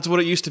 Like, oh, that's what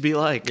it used to be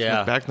like,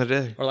 like back in the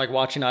day. Or like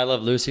watching I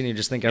Love Lucy and you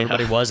just think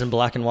everybody was in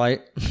black and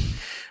white.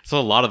 So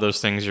a lot of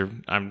those things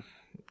I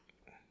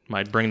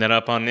might bring that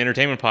up on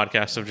entertainment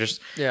podcasts of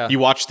just you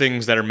watch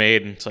things that are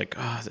made and it's like,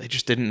 oh, they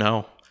just didn't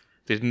know.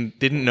 They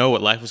didn't know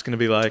what life was going to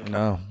be like.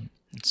 No.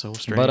 It's so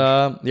strange. But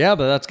but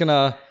that's going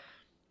to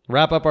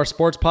wrap up our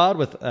sports pod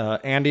with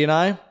Andy and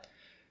I.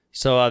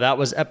 So that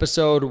was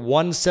episode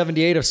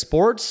 178 of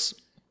Sports.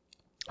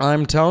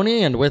 I'm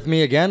Tony, and with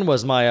me again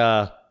was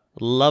my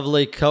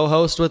lovely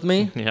co-host with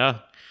me. Yeah.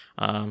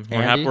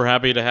 We're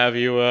happy to have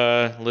you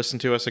listen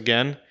to us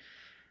again.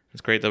 It's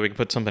great that we can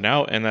put something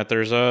out and that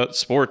there's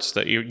sports,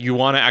 that you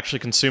want to actually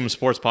consume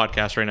sports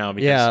podcasts right now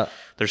because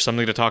there's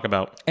something to talk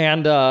about.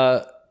 And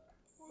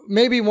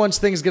maybe once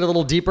things get a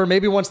little deeper,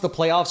 maybe once the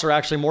playoffs are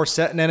actually more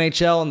set in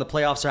NHL and the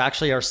playoffs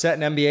are set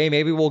in NBA,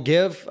 maybe we'll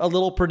give a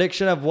little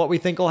prediction of what we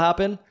think will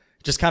happen.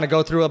 Just kind of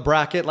go through a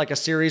bracket, like a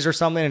series or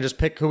something, and just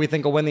pick who we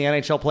think will win the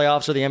NHL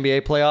playoffs or the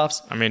NBA playoffs.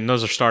 I mean,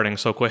 those are starting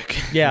so quick.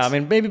 Yeah, I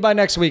mean, maybe by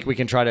next week we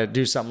can try to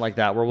do something like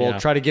that, where we'll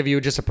try to give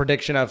you just a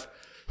prediction of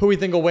who we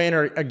think will win,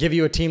 or give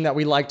you a team that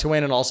we like to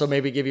win, and also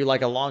maybe give you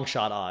like a long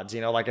shot odds,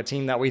 like a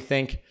team that we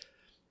think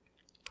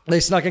they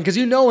snuck in. Because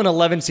an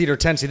 11 seed or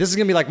 10 seed, this is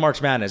going to be like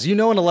March Madness. An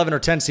 11 or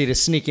 10 seed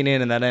is sneaking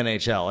in that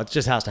NHL. It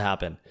just has to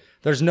happen.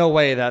 There's no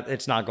way that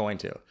it's not going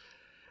to.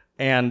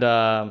 And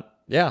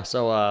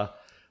so...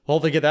 we'll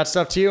hopefully get that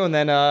stuff to you. And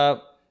then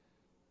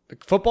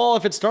football,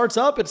 if it starts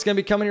up, it's going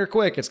to be coming here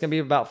quick. It's going to be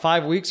about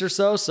 5 weeks or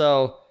so.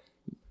 So,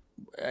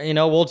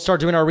 we'll start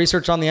doing our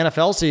research on the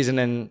NFL season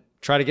and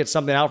try to get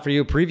something out for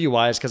you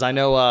preview-wise, because I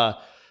know,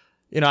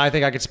 I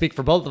think I could speak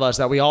for both of us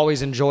that we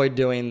always enjoyed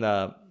doing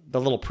the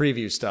little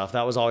preview stuff.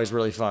 That was always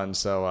really fun.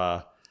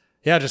 So,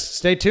 just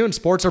stay tuned.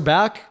 Sports are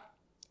back,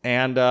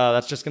 and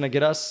that's just going to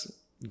get us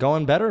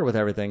going better with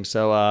everything.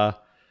 So,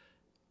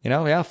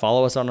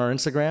 follow us on our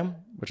Instagram,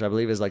 which I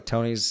believe is like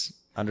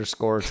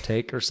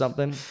Tony's_take or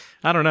something.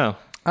 I don't know.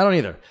 I don't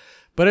either,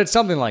 but it's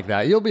something like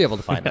that. You'll be able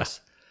to find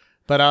us.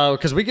 But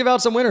because we give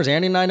out some winners.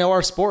 Andy and I know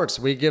our sports.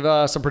 We give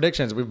some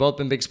predictions. We've both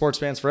been big sports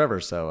fans forever.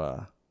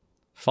 So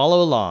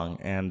follow along.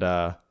 And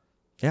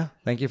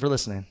thank you for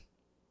listening.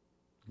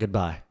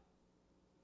 Goodbye.